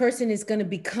that this person is going to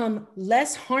become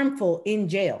less harmful in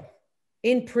jail,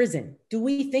 in prison? Do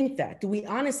we think that? Do we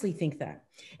honestly think that?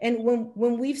 And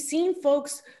when we've seen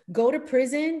folks go to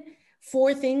prison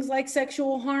for things like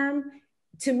sexual harm,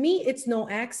 to me, it's no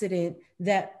accident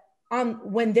that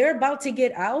when they're about to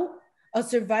get out, a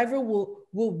survivor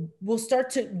will start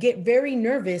to get very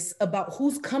nervous about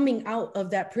who's coming out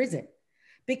of that prison.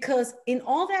 Because in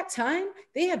all that time,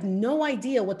 they have no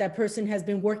idea what that person has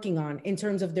been working on in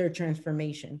terms of their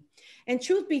transformation. And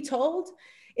truth be told,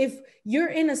 if you're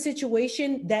in a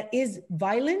situation that is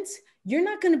violent, you're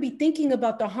not going to be thinking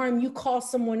about the harm you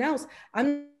cause someone else.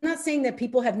 I'm not saying that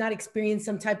people have not experienced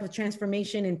some type of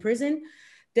transformation in prison.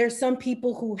 There's some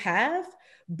people who have,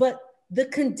 but the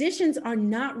conditions are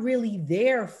not really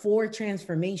there for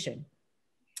transformation.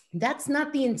 That's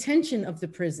not the intention of the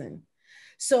prison.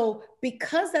 So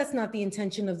because that's not the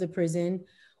intention of the prison,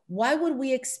 why would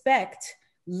we expect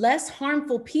less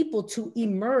harmful people to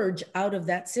emerge out of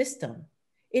that system?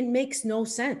 It makes no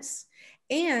sense.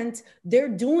 And they're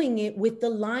doing it with the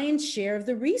lion's share of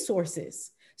the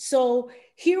resources. So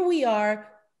here we are,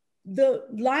 the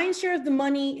lion's share of the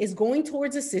money is going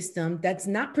towards a system that's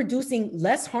not producing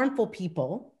less harmful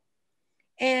people.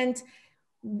 And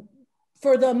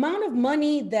for the amount of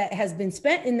money that has been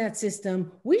spent in that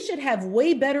system, we should have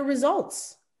way better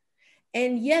results.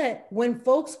 And yet, when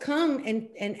folks come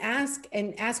and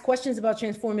ask questions about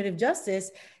transformative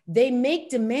justice, they make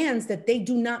demands that they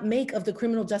do not make of the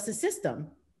criminal justice system,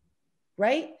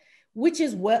 right? Which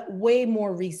is way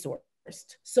more resourced.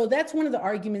 So that's one of the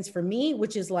arguments for me,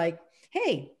 which is like,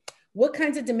 hey, what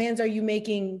kinds of demands are you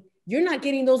making? You're not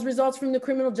getting those results from the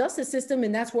criminal justice system,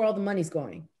 and that's where all the money's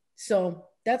going. So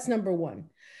that's number one.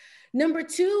 Number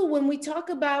two, when we talk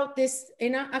about this,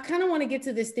 and I kind of want to get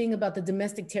to this thing about the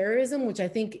domestic terrorism, which I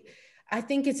think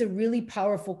it's a really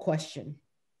powerful question.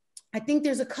 I think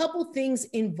there's a couple things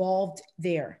involved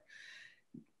there.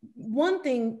 One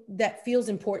thing that feels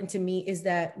important to me is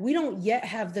that we don't yet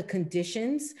have the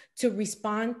conditions to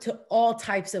respond to all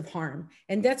types of harm.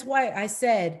 And that's why I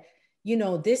said, you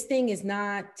know, this thing is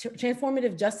not,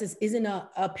 transformative justice isn't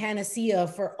a panacea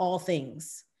for all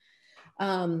things.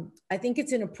 I think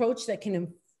it's an approach that can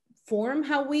inform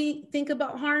how we think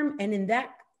about harm. And in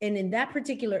that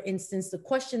particular instance, the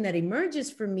question that emerges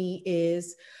for me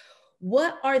is,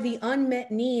 what are the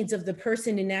unmet needs of the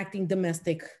person enacting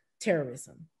domestic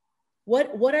terrorism?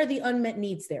 What are the unmet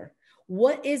needs there?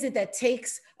 What is it that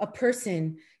takes a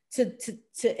person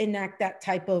to enact that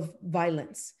type of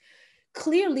violence?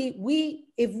 Clearly,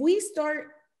 if we start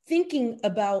thinking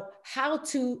about how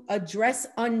to address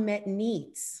unmet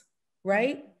needs,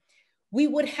 right, we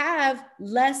would have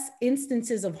less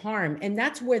instances of harm. And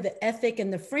that's where the ethic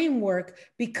and the framework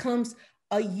becomes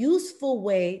a useful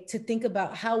way to think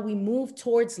about how we move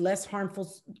towards less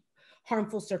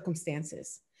harmful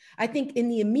circumstances. I think in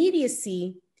the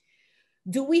immediacy,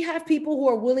 do we have people who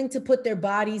are willing to put their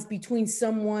bodies between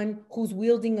someone who's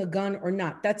wielding a gun or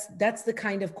not? That's the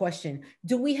kind of question.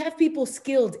 Do we have people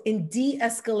skilled in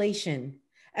de-escalation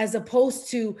as opposed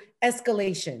to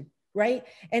escalation? right?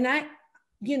 And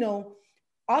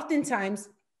oftentimes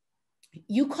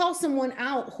you call someone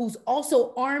out who's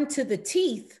also armed to the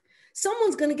teeth,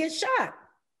 someone's going to get shot,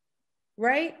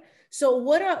 right? So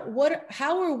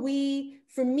how are we,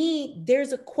 for me,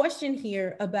 there's a question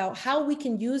here about how we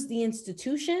can use the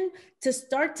institution to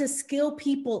start to skill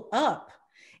people up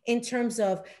in terms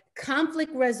of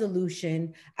conflict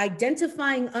resolution,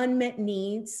 identifying unmet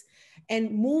needs,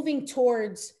 and moving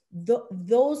towards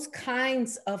those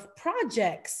kinds of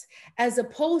projects, as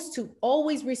opposed to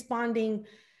always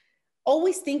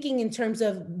thinking in terms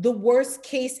of the worst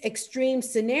case extreme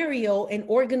scenario and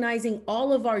organizing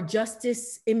all of our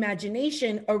justice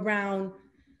imagination around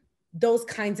those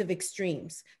kinds of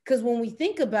extremes. Because when we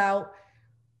think about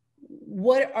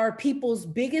what are people's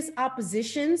biggest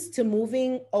oppositions to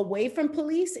moving away from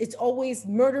police, it's always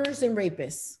murderers and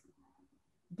rapists.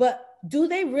 But do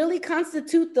they really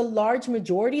constitute the large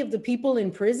majority of the people in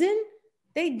prison?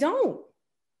 They don't.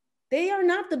 They are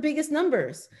not the biggest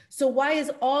numbers. So why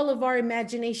is all of our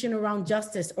imagination around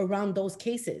justice around those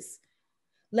cases?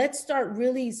 Let's start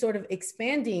really sort of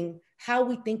expanding how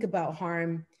we think about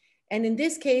harm. And in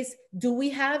this case, do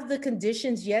we have the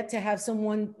conditions yet to have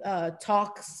someone an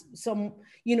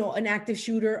active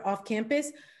shooter off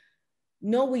campus?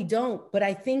 No, we don't. But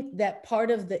I think that part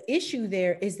of the issue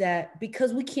there is that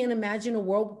because we can't imagine a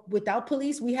world without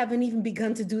police, we haven't even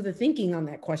begun to do the thinking on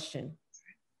that question.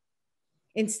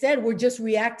 Instead, we're just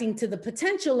reacting to the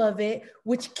potential of it,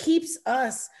 which keeps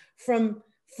us from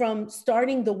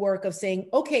starting the work of saying,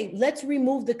 okay, let's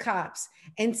remove the cops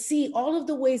and see all of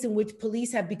the ways in which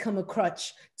police have become a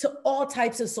crutch to all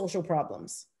types of social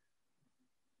problems.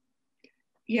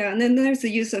 Yeah, and then there's the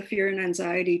use of fear and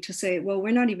anxiety to say, well,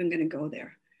 we're not even going to go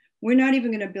there. We're not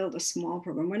even going to build a small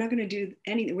program. We're not going to do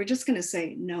anything. We're just going to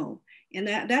say no. And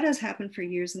that has happened for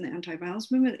years in the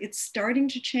anti-violence movement. It's starting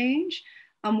to change.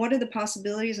 What are the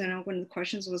possibilities? I know one of the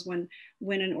questions was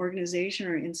when an organization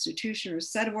or institution or a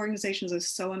set of organizations is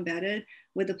so embedded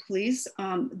with the police,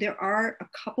 there are a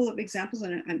couple of examples,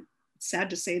 and I'm sad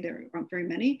to say there aren't very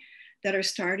many, that are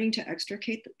starting to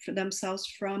extricate themselves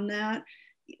from that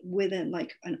within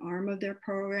like an arm of their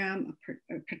program,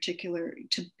 a particular,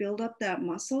 to build up that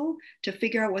muscle, to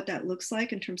figure out what that looks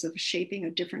like in terms of shaping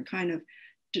a different kind of,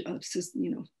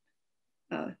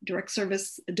 direct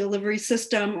service delivery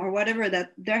system or whatever,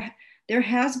 that there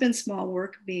has been small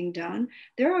work being done.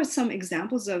 There are some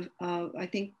examples of I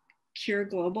think Cure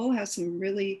Global has some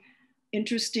really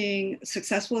interesting,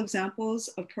 successful examples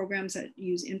of programs that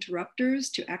use interrupters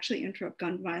to actually interrupt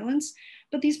gun violence.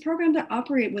 But these programs that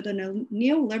operate with a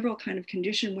neoliberal kind of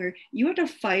condition where you have to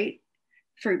fight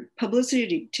for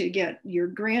publicity to get your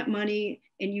grant money,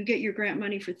 and you get your grant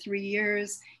money for 3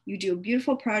 years, you do a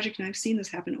beautiful project, and I've seen this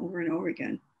happen over and over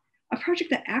again, a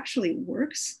project that actually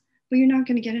works, but you're not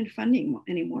going to get any funding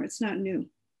anymore. It's not new.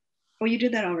 Oh, you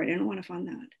did that already. I don't want to fund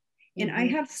that. Mm-hmm. And I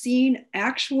have seen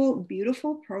actual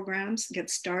beautiful programs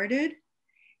get started,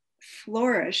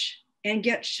 flourish, and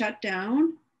get shut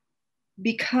down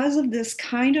because of this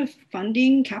kind of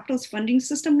funding, capitalist funding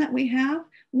system that we have.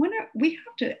 We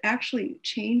have to actually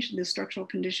change the structural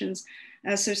conditions,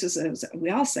 as we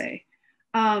all say,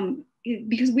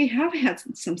 because we have had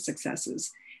some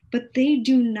successes, but they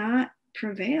do not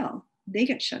prevail. They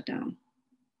get shut down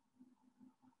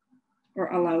or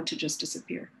allowed to just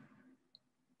disappear.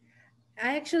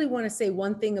 I actually want to say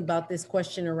one thing about this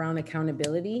question around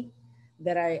accountability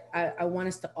that I want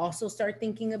us to also start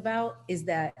thinking about is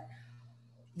that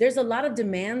there's a lot of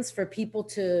demands for people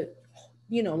to,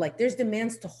 there's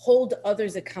demands to hold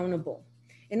others accountable.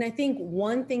 And I think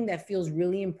one thing that feels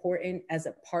really important as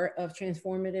a part of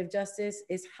transformative justice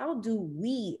is how do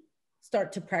we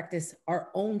start to practice our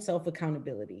own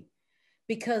self-accountability?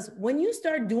 Because when you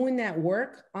start doing that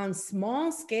work on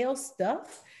small scale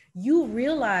stuff, you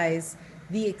realize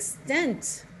the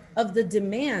extent of the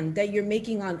demand that you're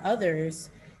making on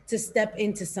others to step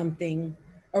into something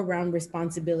around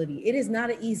responsibility. It is not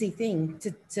an easy thing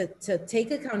to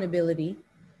take accountability.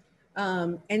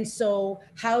 And so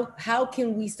how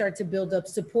can we start to build up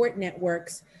support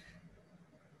networks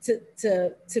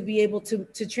to be able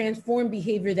to transform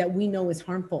behavior that we know is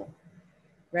harmful,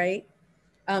 right?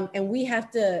 And we have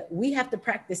to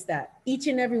practice that. Each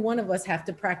and every one of us have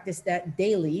to practice that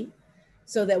daily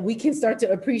so that we can start to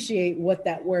appreciate what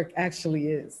that work actually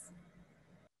is.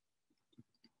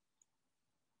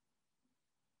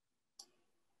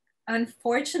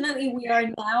 Unfortunately, we are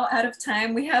now out of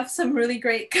time. We have some really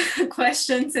great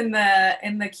questions in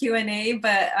the Q&A,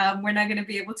 but we're not going to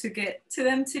be able to get to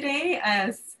them today.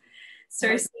 As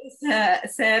Xhercis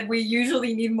said, we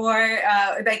usually need more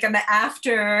like an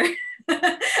after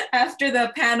after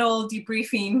the panel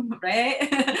debriefing,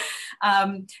 right?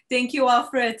 Thank you all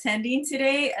for attending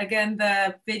today. Again,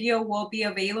 the video will be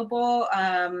available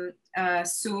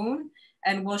soon,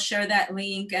 and we'll share that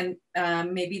link and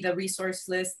maybe the resource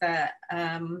list that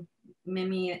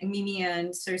Mimi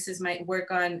and Xhercis might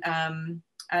work on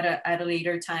at a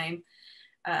later time.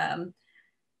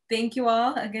 Thank you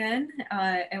all again,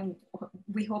 and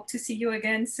we hope to see you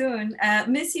again soon.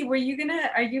 Missy, are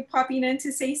you popping in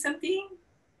to say something?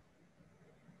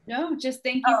 No, just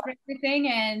thank you for everything.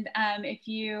 And if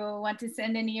you want to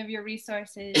send any of your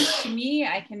resources to me,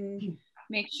 I can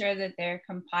make sure that they're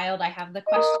compiled. I have the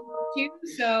questions too.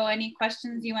 So any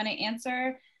questions you want to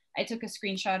answer, I took a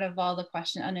screenshot of all the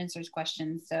unanswered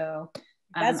questions. So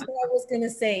that's what I was going to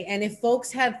say. And if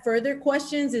folks have further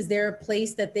questions, is there a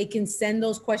place that they can send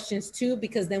those questions to?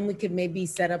 Because then we could maybe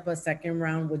set up a second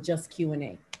round with just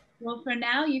Q&A. Well, for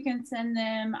now, you can send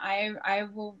them. I'm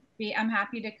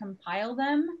happy to compile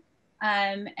them.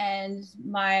 And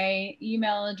my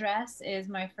email address is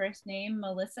my first name,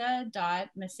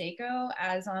 melissa.maseko,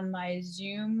 as on my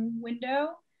Zoom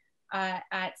window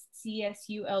at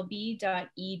csulb.edu.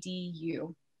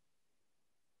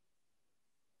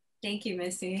 Thank you,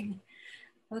 Missy.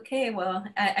 Okay, well,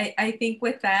 I think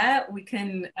with that, we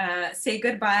can say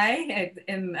goodbye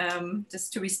and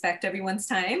just to respect everyone's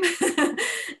time.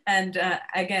 And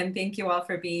again, thank you all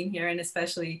for being here, and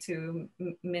especially to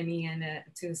Mimi and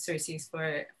to Xhercis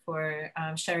for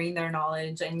sharing their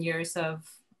knowledge and years of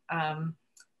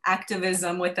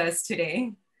activism with us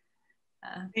today.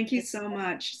 Thank you so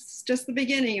much. It's just the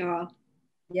beginning, y'all.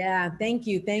 Yeah, thank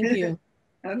you. Thank you.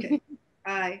 Okay,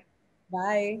 bye.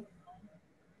 Bye.